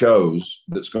we chose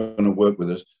that's going to work with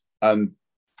us. And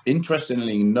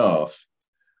interestingly enough,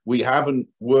 we haven't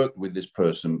worked with this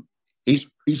person.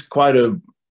 He's quite a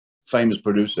famous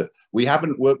producer. We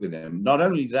haven't worked with him. Not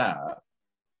only that,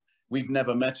 we've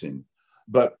never met him.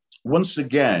 But once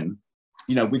again,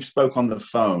 we've spoke on the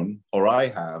phone, or I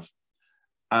have,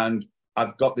 and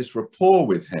I've got this rapport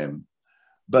with him.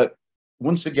 But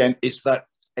once again, it's that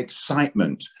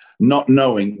excitement, not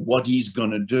knowing what he's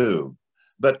going to do.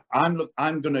 But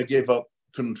I'm going to give up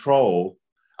control.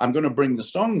 I'm going to bring the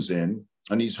songs in,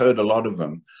 and he's heard a lot of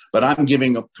them, but I'm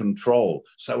giving up control.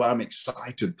 So I'm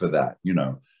excited for that,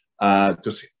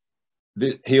 because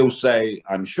he'll say,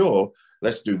 I'm sure,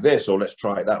 let's do this, or let's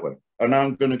try it that way. And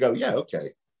I'm going to go, yeah,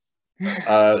 okay.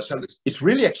 So it's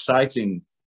really exciting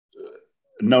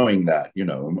knowing that,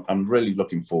 I'm really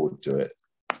looking forward to it.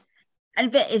 I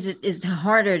bet it's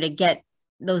harder to get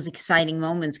those exciting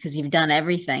moments because you've done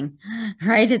everything,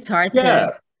 right? It's hard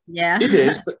to, it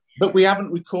is, but we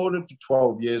haven't recorded for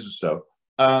 12 years or so.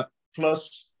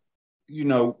 Plus,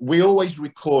 we always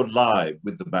record live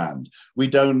with the band. We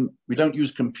don't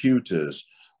use computers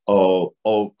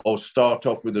or start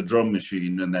off with a drum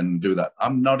machine and then do that.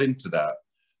 I'm not into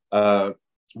that.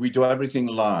 We do everything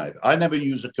live. I never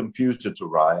use a computer to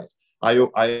write.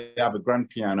 I have a grand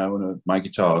piano and my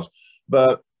guitars,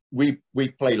 but we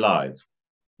play live,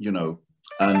 you know,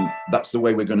 and that's the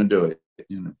way we're going to do it,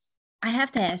 you know. I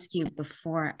have to ask you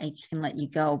before I can let you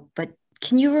go, but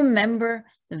can you remember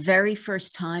the very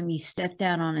first time you stepped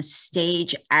out on a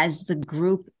stage as the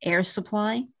group Air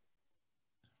Supply?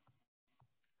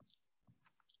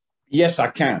 Yes, I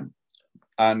can.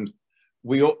 And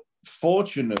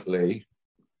fortunately,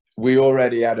 we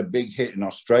already had a big hit in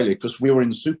Australia because we were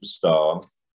in Superstar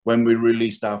when we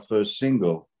released our first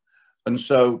single. And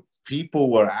so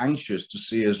people were anxious to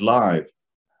see us live.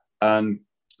 And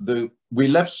we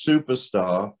left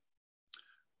Superstar,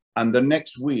 and the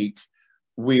next week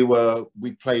we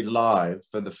played live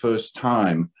for the first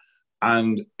time,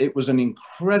 and it was an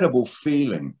incredible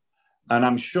feeling. And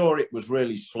I'm sure it was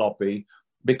really sloppy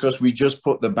because we just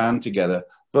put the band together,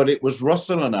 but it was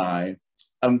Russell and I,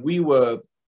 and we were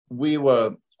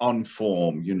on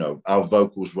form, you know, our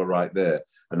vocals were right there,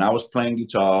 and I was playing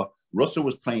guitar, Russell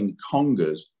was playing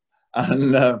congas,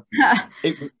 and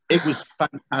it was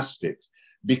fantastic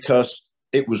because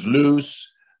it was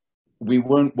loose. We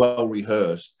weren't well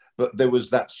rehearsed, but there was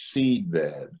that seed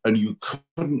there, and you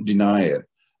couldn't deny it.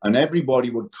 And everybody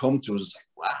would come to us and say,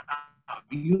 wow,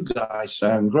 you guys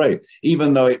sound great,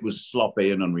 even though it was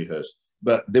sloppy and unrehearsed.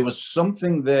 But there was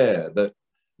something there that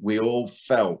we all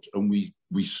felt, and we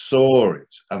saw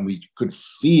it, and we could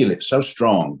feel it so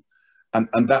strong.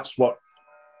 And that's what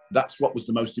was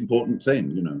the most important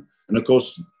thing, you know. And of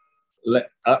course, that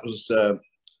was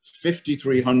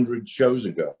 5,300 shows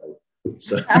ago.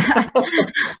 So,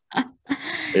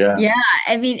 yeah. Yeah.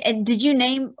 I mean, and did you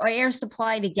name Air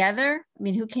Supply together? I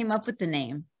mean, who came up with the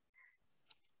name?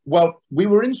 Well, we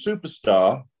were in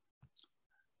Superstar,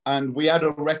 and we had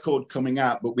a record coming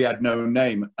out, but we had no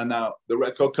name. And now the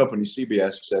record company,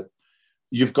 CBS, said,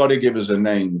 you've got to give us a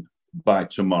name by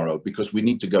tomorrow because we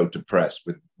need to go to press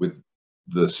with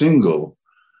the single.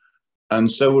 And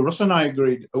so Russ and I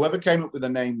agreed, whoever came up with a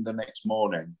name the next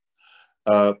morning,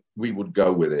 we would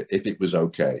go with it if it was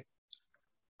okay.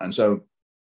 And so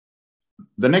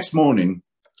the next morning,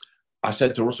 I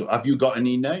said to Russell, have you got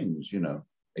any names, you know?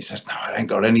 He says, no, I ain't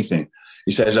got anything.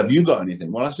 He says, have you got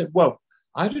anything? Well, I said, well,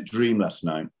 I had a dream last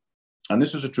night, and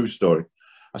this is a true story.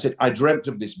 I said, I dreamt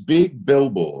of this big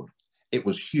billboard. It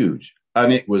was huge,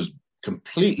 and it was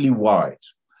completely white.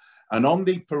 And on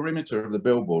the perimeter of the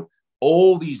billboard,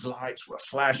 all these lights were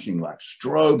flashing like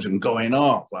strobes and going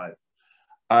off.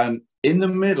 And in the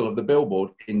middle of the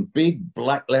billboard, in big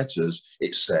black letters,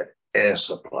 it said Air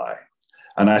Supply.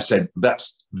 And I said,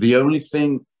 that's the only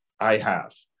thing I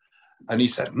have. And he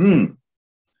said, He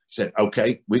said,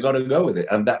 okay, we got to go with it.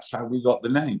 And that's how we got the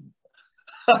name.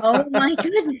 Oh my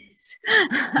goodness.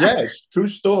 Yeah, it's a true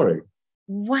story.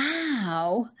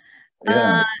 Wow.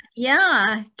 Yeah.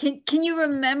 Yeah. Can you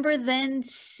remember then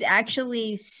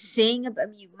actually seeing, I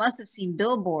mean, you must have seen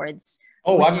billboards.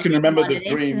 Oh, I can remember the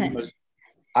dream.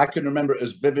 I can remember it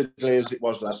as vividly as it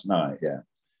was last night. Yeah.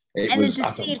 And then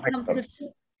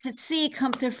to see it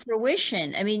come to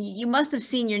fruition. I mean, you must have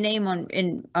seen your name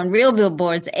on real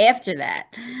billboards after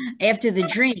that, after the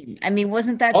dream. I mean,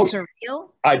 wasn't that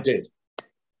surreal? I did.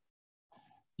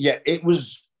 Yeah, it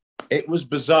was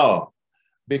bizarre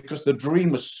because the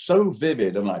dream was so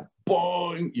vivid and like,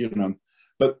 boing, you know.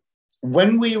 But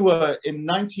when we were in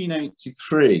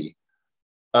 1983,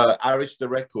 Arista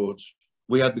Records,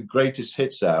 we had the greatest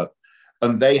hits out,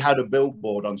 and they had a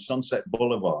billboard on Sunset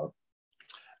Boulevard.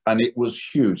 And it was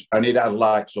huge, and it had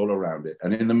lights all around it.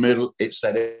 And in the middle, it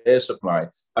said Air Supply,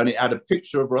 and it had a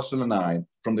picture of Russell and I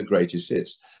from the greatest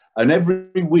hits. And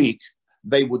every week,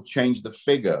 they would change the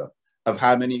figure of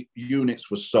how many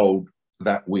units were sold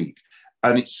that week.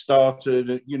 And it started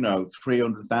at,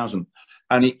 300,000.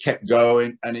 And it kept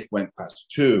going, and it went past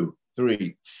 2,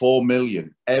 3, 4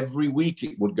 million. Every week,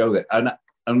 it would go there.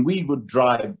 And we would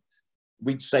drive,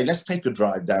 we'd say, let's take a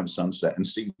drive down Sunset and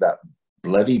see that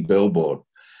bloody billboard.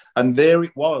 And there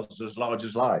it was, as large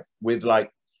as life, with like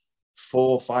 4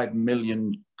 or 5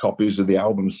 million copies of the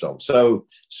album sold. So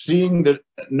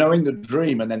knowing the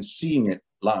dream and then seeing it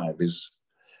live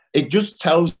it just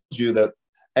tells you that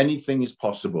anything is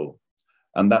possible.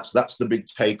 And that's the big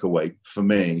takeaway for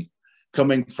me,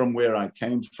 coming from where I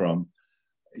came from,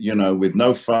 with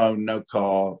no phone, no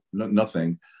car,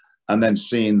 nothing. And then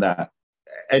seeing that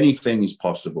anything is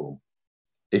possible.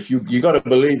 If you got to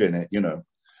believe in it,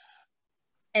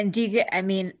 And do you get, I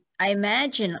mean, I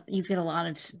imagine you get a lot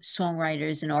of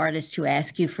songwriters and artists who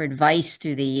ask you for advice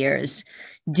through the years.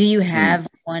 Do you have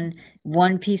one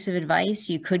one piece of advice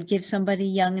you could give somebody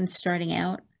young and starting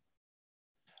out?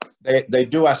 They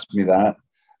do ask me that,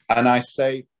 and I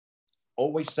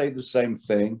always say the same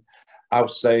thing. I'll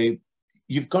say,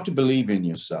 you've got to believe in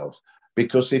yourself,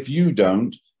 because if you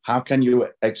don't, how can you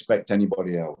expect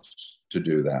anybody else to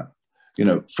do that? You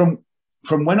know, from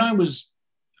when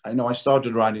I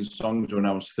started writing songs when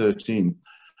I was 13,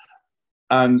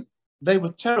 and they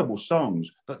were terrible songs,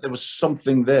 but there was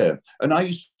something there. And I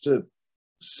used to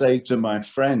say to my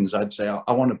friends, I'd say,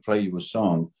 I want to play you a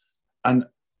song. And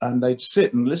they'd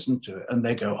sit and listen to it, and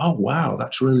they go, oh, wow,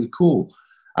 that's really cool.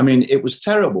 I mean, it was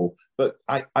terrible, but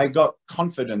I got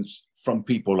confidence from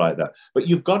people like that. But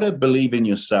you've got to believe in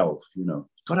yourself, you know,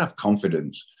 you've got to have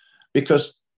confidence,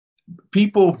 because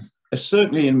people,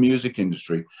 certainly in music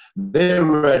industry, they're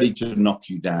ready to knock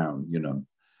you down, you know.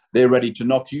 They're ready to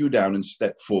knock you down and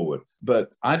step forward.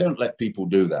 But I don't let people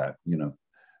do that, you know,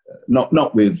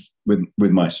 not with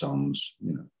my songs,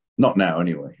 you know, not now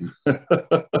anyway.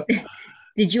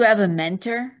 Did you have a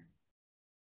mentor?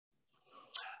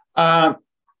 I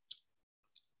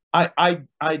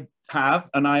have,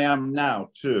 and I am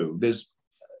now too. There's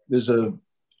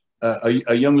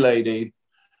a young lady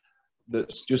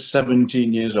that's just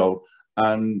 17 years old,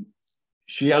 and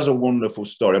she has a wonderful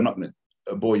story. I'm not going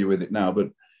to bore you with it now,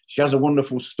 but she has a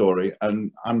wonderful story,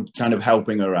 and I'm kind of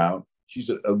helping her out. She's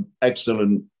an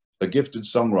excellent, a gifted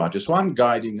songwriter, so I'm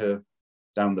guiding her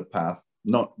down the path,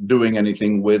 not doing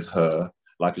anything with her,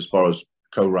 like as far as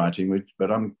co-writing,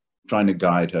 but I'm trying to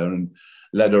guide her and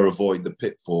let her avoid the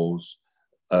pitfalls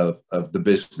of the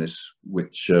business,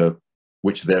 which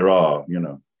there are, you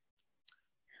know.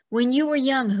 When you were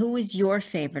young, who was your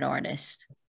favorite artist?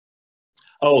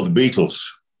 Oh, the Beatles.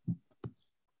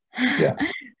 Yeah.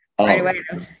 Right away.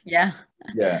 Yeah.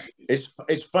 Yeah. It's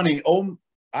funny.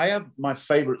 I have my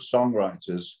favorite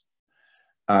songwriters,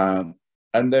 and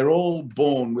they're all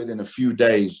born within a few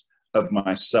days of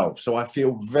myself. So I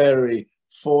feel very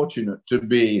fortunate to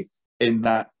be in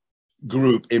that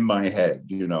group in my head.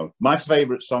 You know, my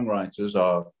favorite songwriters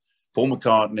are Paul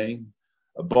McCartney,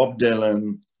 Bob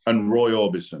Dylan, and Roy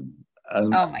Orbison.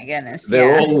 And oh my goodness.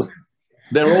 They're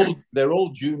all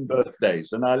June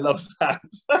birthdays, and I love that.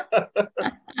 Well,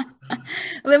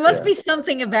 there must be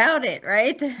something about it,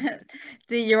 right? That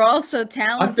you're all so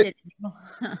talented.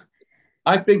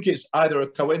 I think it's either a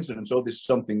coincidence or there's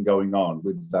something going on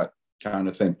with that kind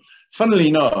of thing. Funnily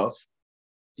enough,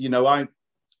 you know, I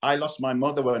lost my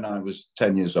mother when I was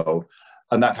 10 years old,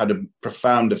 and that had a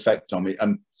profound effect on me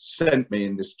and sent me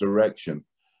in this direction.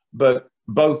 But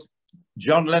both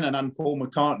John Lennon and Paul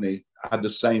McCartney had the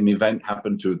same event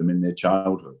happen to them in their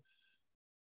childhood.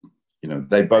 You know,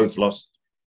 they both lost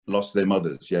their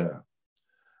mothers. Yeah.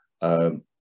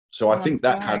 So I think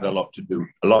that had a lot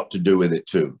to do with it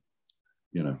too.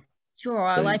 You know. Sure,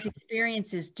 our life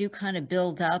experiences do kind of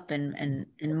build up and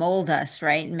mold us,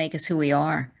 right, and make us who we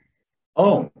are.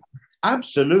 Oh,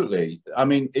 absolutely. I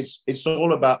mean, it's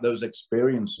all about those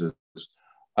experiences.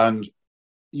 And,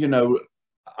 you know,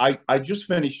 I just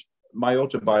finished my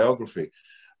autobiography,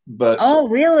 but oh,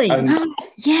 really?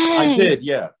 Yeah, I did,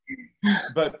 yeah.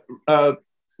 But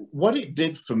what it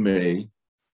did for me,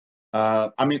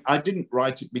 I mean, I didn't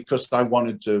write it because I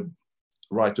wanted to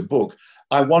write a book.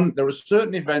 There are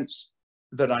certain events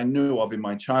that I knew of in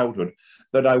my childhood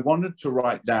that I wanted to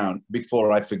write down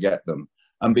before I forget them,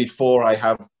 and before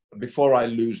I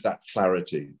lose that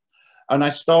clarity. And I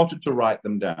started to write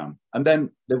them down. And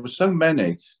then there were so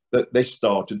many that they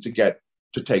started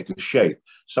to take a shape.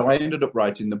 So I ended up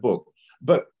writing the book.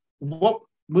 But what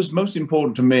was most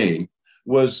important to me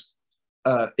was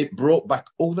it brought back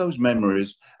all those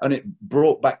memories, and it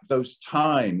brought back those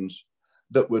times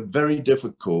that were very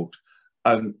difficult.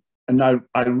 And I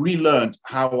relearned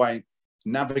how I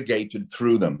navigated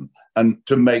through them and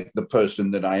to make the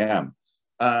person that I am.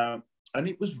 And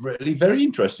it was really very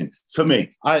interesting for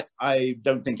me. I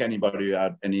don't think anybody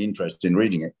had any interest in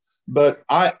reading it, but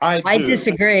I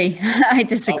disagree. I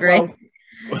disagree.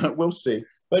 Well, we'll see.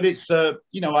 But it's,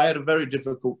 you know, I had a very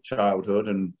difficult childhood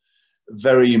and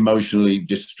very emotionally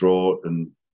distraught, and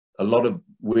a lot of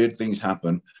weird things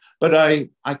happened. But I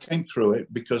came through it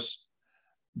because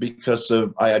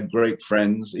I had great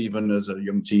friends. Even as a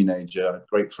young teenager, I had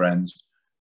great friends,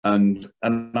 and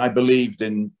I believed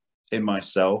in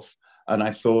myself, and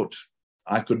I thought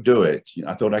I could do it. You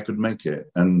know, I thought I could make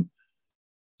it, and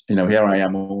you know, here I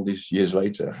am all these years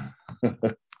later.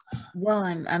 Well,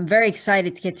 I'm very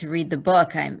excited to get to read the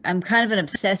book. I'm kind of an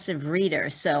obsessive reader,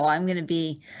 so I'm going to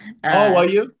be. Oh, are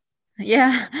you?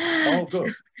 Yeah. Oh, good. So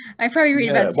I probably read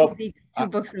about two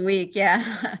books a week. Yeah.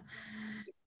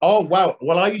 Oh, wow.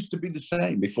 Well, I used to be the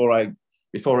same before I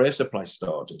before Air Supply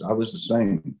started. I was the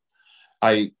same.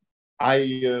 I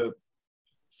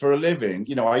for a living,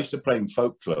 you know, I used to play in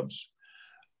folk clubs,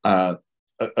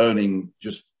 earning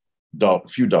just a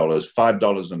few dollars,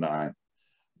 $5 a night.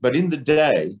 But in the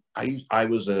day, I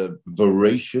was a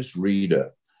voracious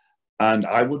reader, and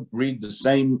I would read the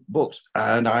same books,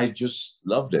 and I just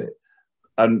loved it.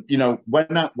 And you know,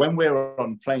 when we're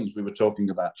on planes, we were talking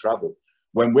about travel.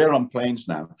 When we're on planes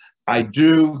now, I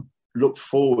do look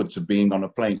forward to being on a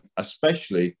plane,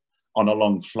 especially on a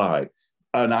long flight.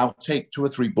 And I'll take 2 or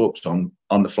 3 books on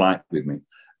the flight with me,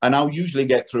 and I'll usually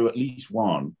get through at least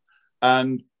one.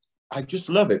 And I just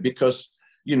love it because,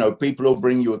 you know, people will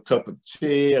bring you a cup of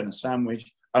tea and a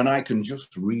sandwich, and I can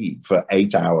just read for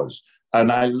 8 hours,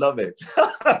 and I love it.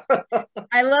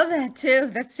 I love that too.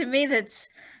 That's, to me, that's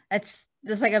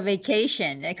like a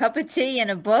vacation, a cup of tea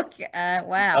and a book.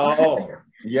 Wow. Oh,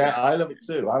 yeah, I love it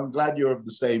too. I'm glad you're of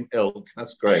the same ilk.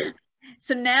 That's great.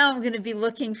 So now I'm going to be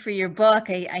looking for your book.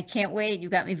 I can't wait. You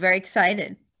got me very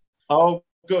excited. Oh,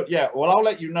 good. Yeah. Well, I'll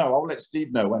let you know. I'll let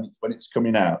Steve know when it's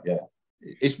coming out. Yeah.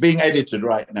 It's being edited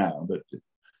right now, but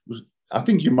I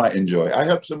think you might enjoy it. I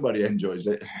hope somebody enjoys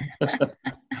it.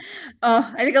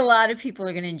 Oh, I think a lot of people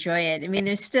are going to enjoy it. I mean,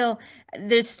 there's still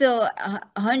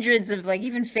hundreds of, like,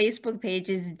 even Facebook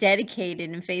pages dedicated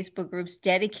and Facebook groups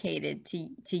dedicated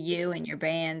to you and your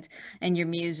band and your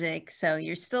music. So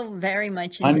you're still very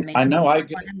much in demand. I know. I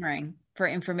clamoring for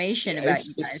information about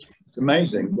you guys. It's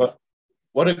amazing. But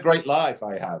what a great life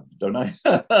I have, don't I?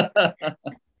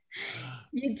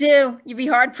 You do. You'd be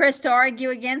hard pressed to argue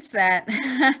against that.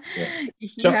 Yeah.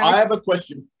 So I have a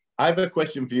question. I have a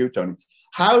question for you, Toni.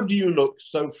 How do you look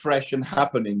so fresh and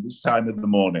happening this time of the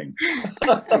morning?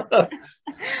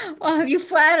 Well, you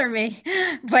flatter me,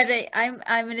 but I'm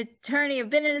an attorney. I've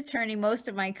been an attorney most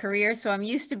of my career, so I'm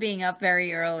used to being up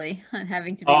very early and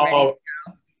having to be ready to go.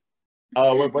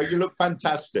 Oh, well, you look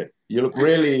fantastic. You look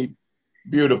really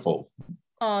beautiful.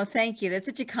 Oh, thank you. That's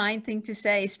such a kind thing to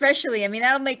say, especially, I mean,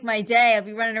 that'll make my day. I'll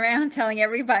be running around telling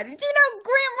everybody, do you know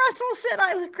Graham Russell said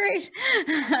I look great?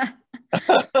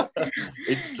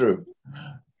 It's true.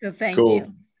 So thank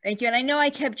you. Thank you. And I know I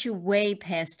kept you way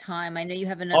past time. I know you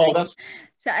have another. Oh, that's...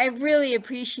 So I really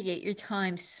appreciate your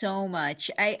time so much.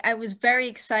 I was very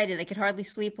excited. I could hardly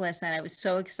sleep last night. I was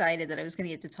so excited that I was going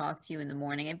to get to talk to you in the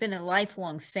morning. I've been a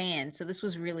lifelong fan, so this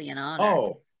was really an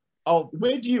honor. Oh,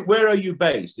 where are you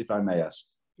based, if I may ask?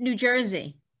 New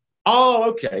Jersey. Oh,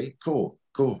 okay. Cool.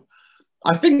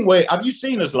 I think, have you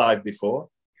seen us live before?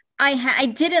 I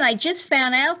didn't. I just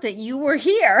found out that you were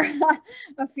here,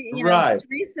 just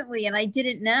recently, and I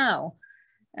didn't know.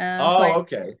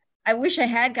 Okay. I wish I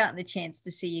had gotten the chance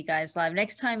to see you guys live.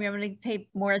 Next time, I'm going to pay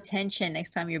more attention.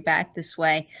 Next time you're back this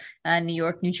way, New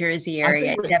York, New Jersey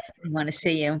area, I definitely want to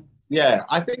see you. Yeah,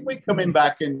 I think we're coming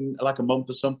back in like a month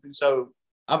or something. So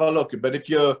have a look. But if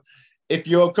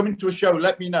you're coming to a show,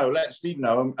 let me know. Let Steve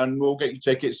know, and we'll get you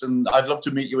tickets. And I'd love to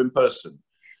meet you in person.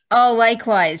 Oh,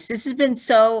 likewise. This has been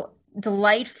so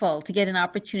delightful to get an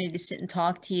opportunity to sit and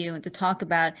talk to you and to talk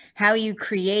about how you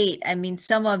create. I mean,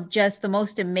 some of just the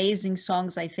most amazing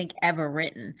songs I think ever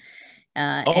written.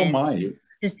 My!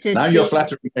 Now you're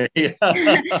flattering me.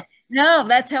 No,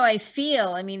 that's how I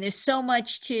feel. I mean, there's so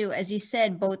much to, as you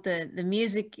said, both the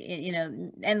music,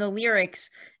 and the lyrics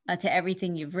to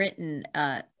everything you've written.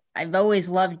 I've always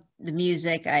loved the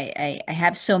music. I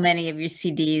have so many of your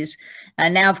CDs.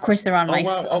 Now, of course, they're on my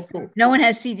phone. Oh, cool. No one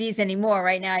has CDs anymore.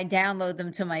 Right now, I download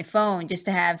them to my phone just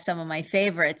to have some of my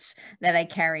favorites that I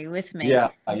carry with me.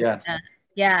 Yeah.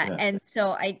 And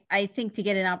so I think to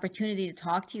get an opportunity to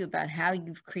talk to you about how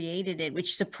you've created it,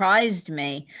 which surprised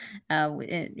me,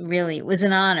 it was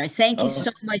an honor. Thank you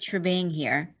so much for being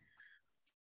here.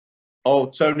 Oh,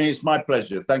 Toni, it's my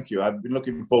pleasure. Thank you. I've been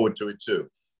looking forward to it too.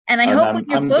 And I hope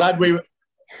I'm glad we were.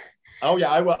 Oh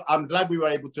yeah, I'm glad we were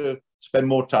able to spend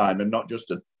more time and not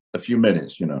just a few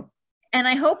minutes, And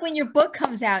I hope when your book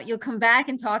comes out, you'll come back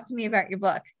and talk to me about your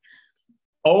book.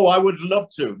 Oh, I would love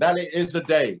to. That is a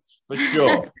date for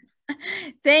sure.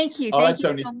 Thank you. All Thank right, you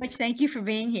Toni. so much. Thank you for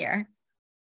being here.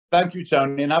 Thank you,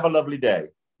 Toni, and have a lovely day.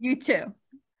 You too.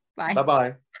 Bye.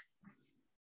 Bye-bye.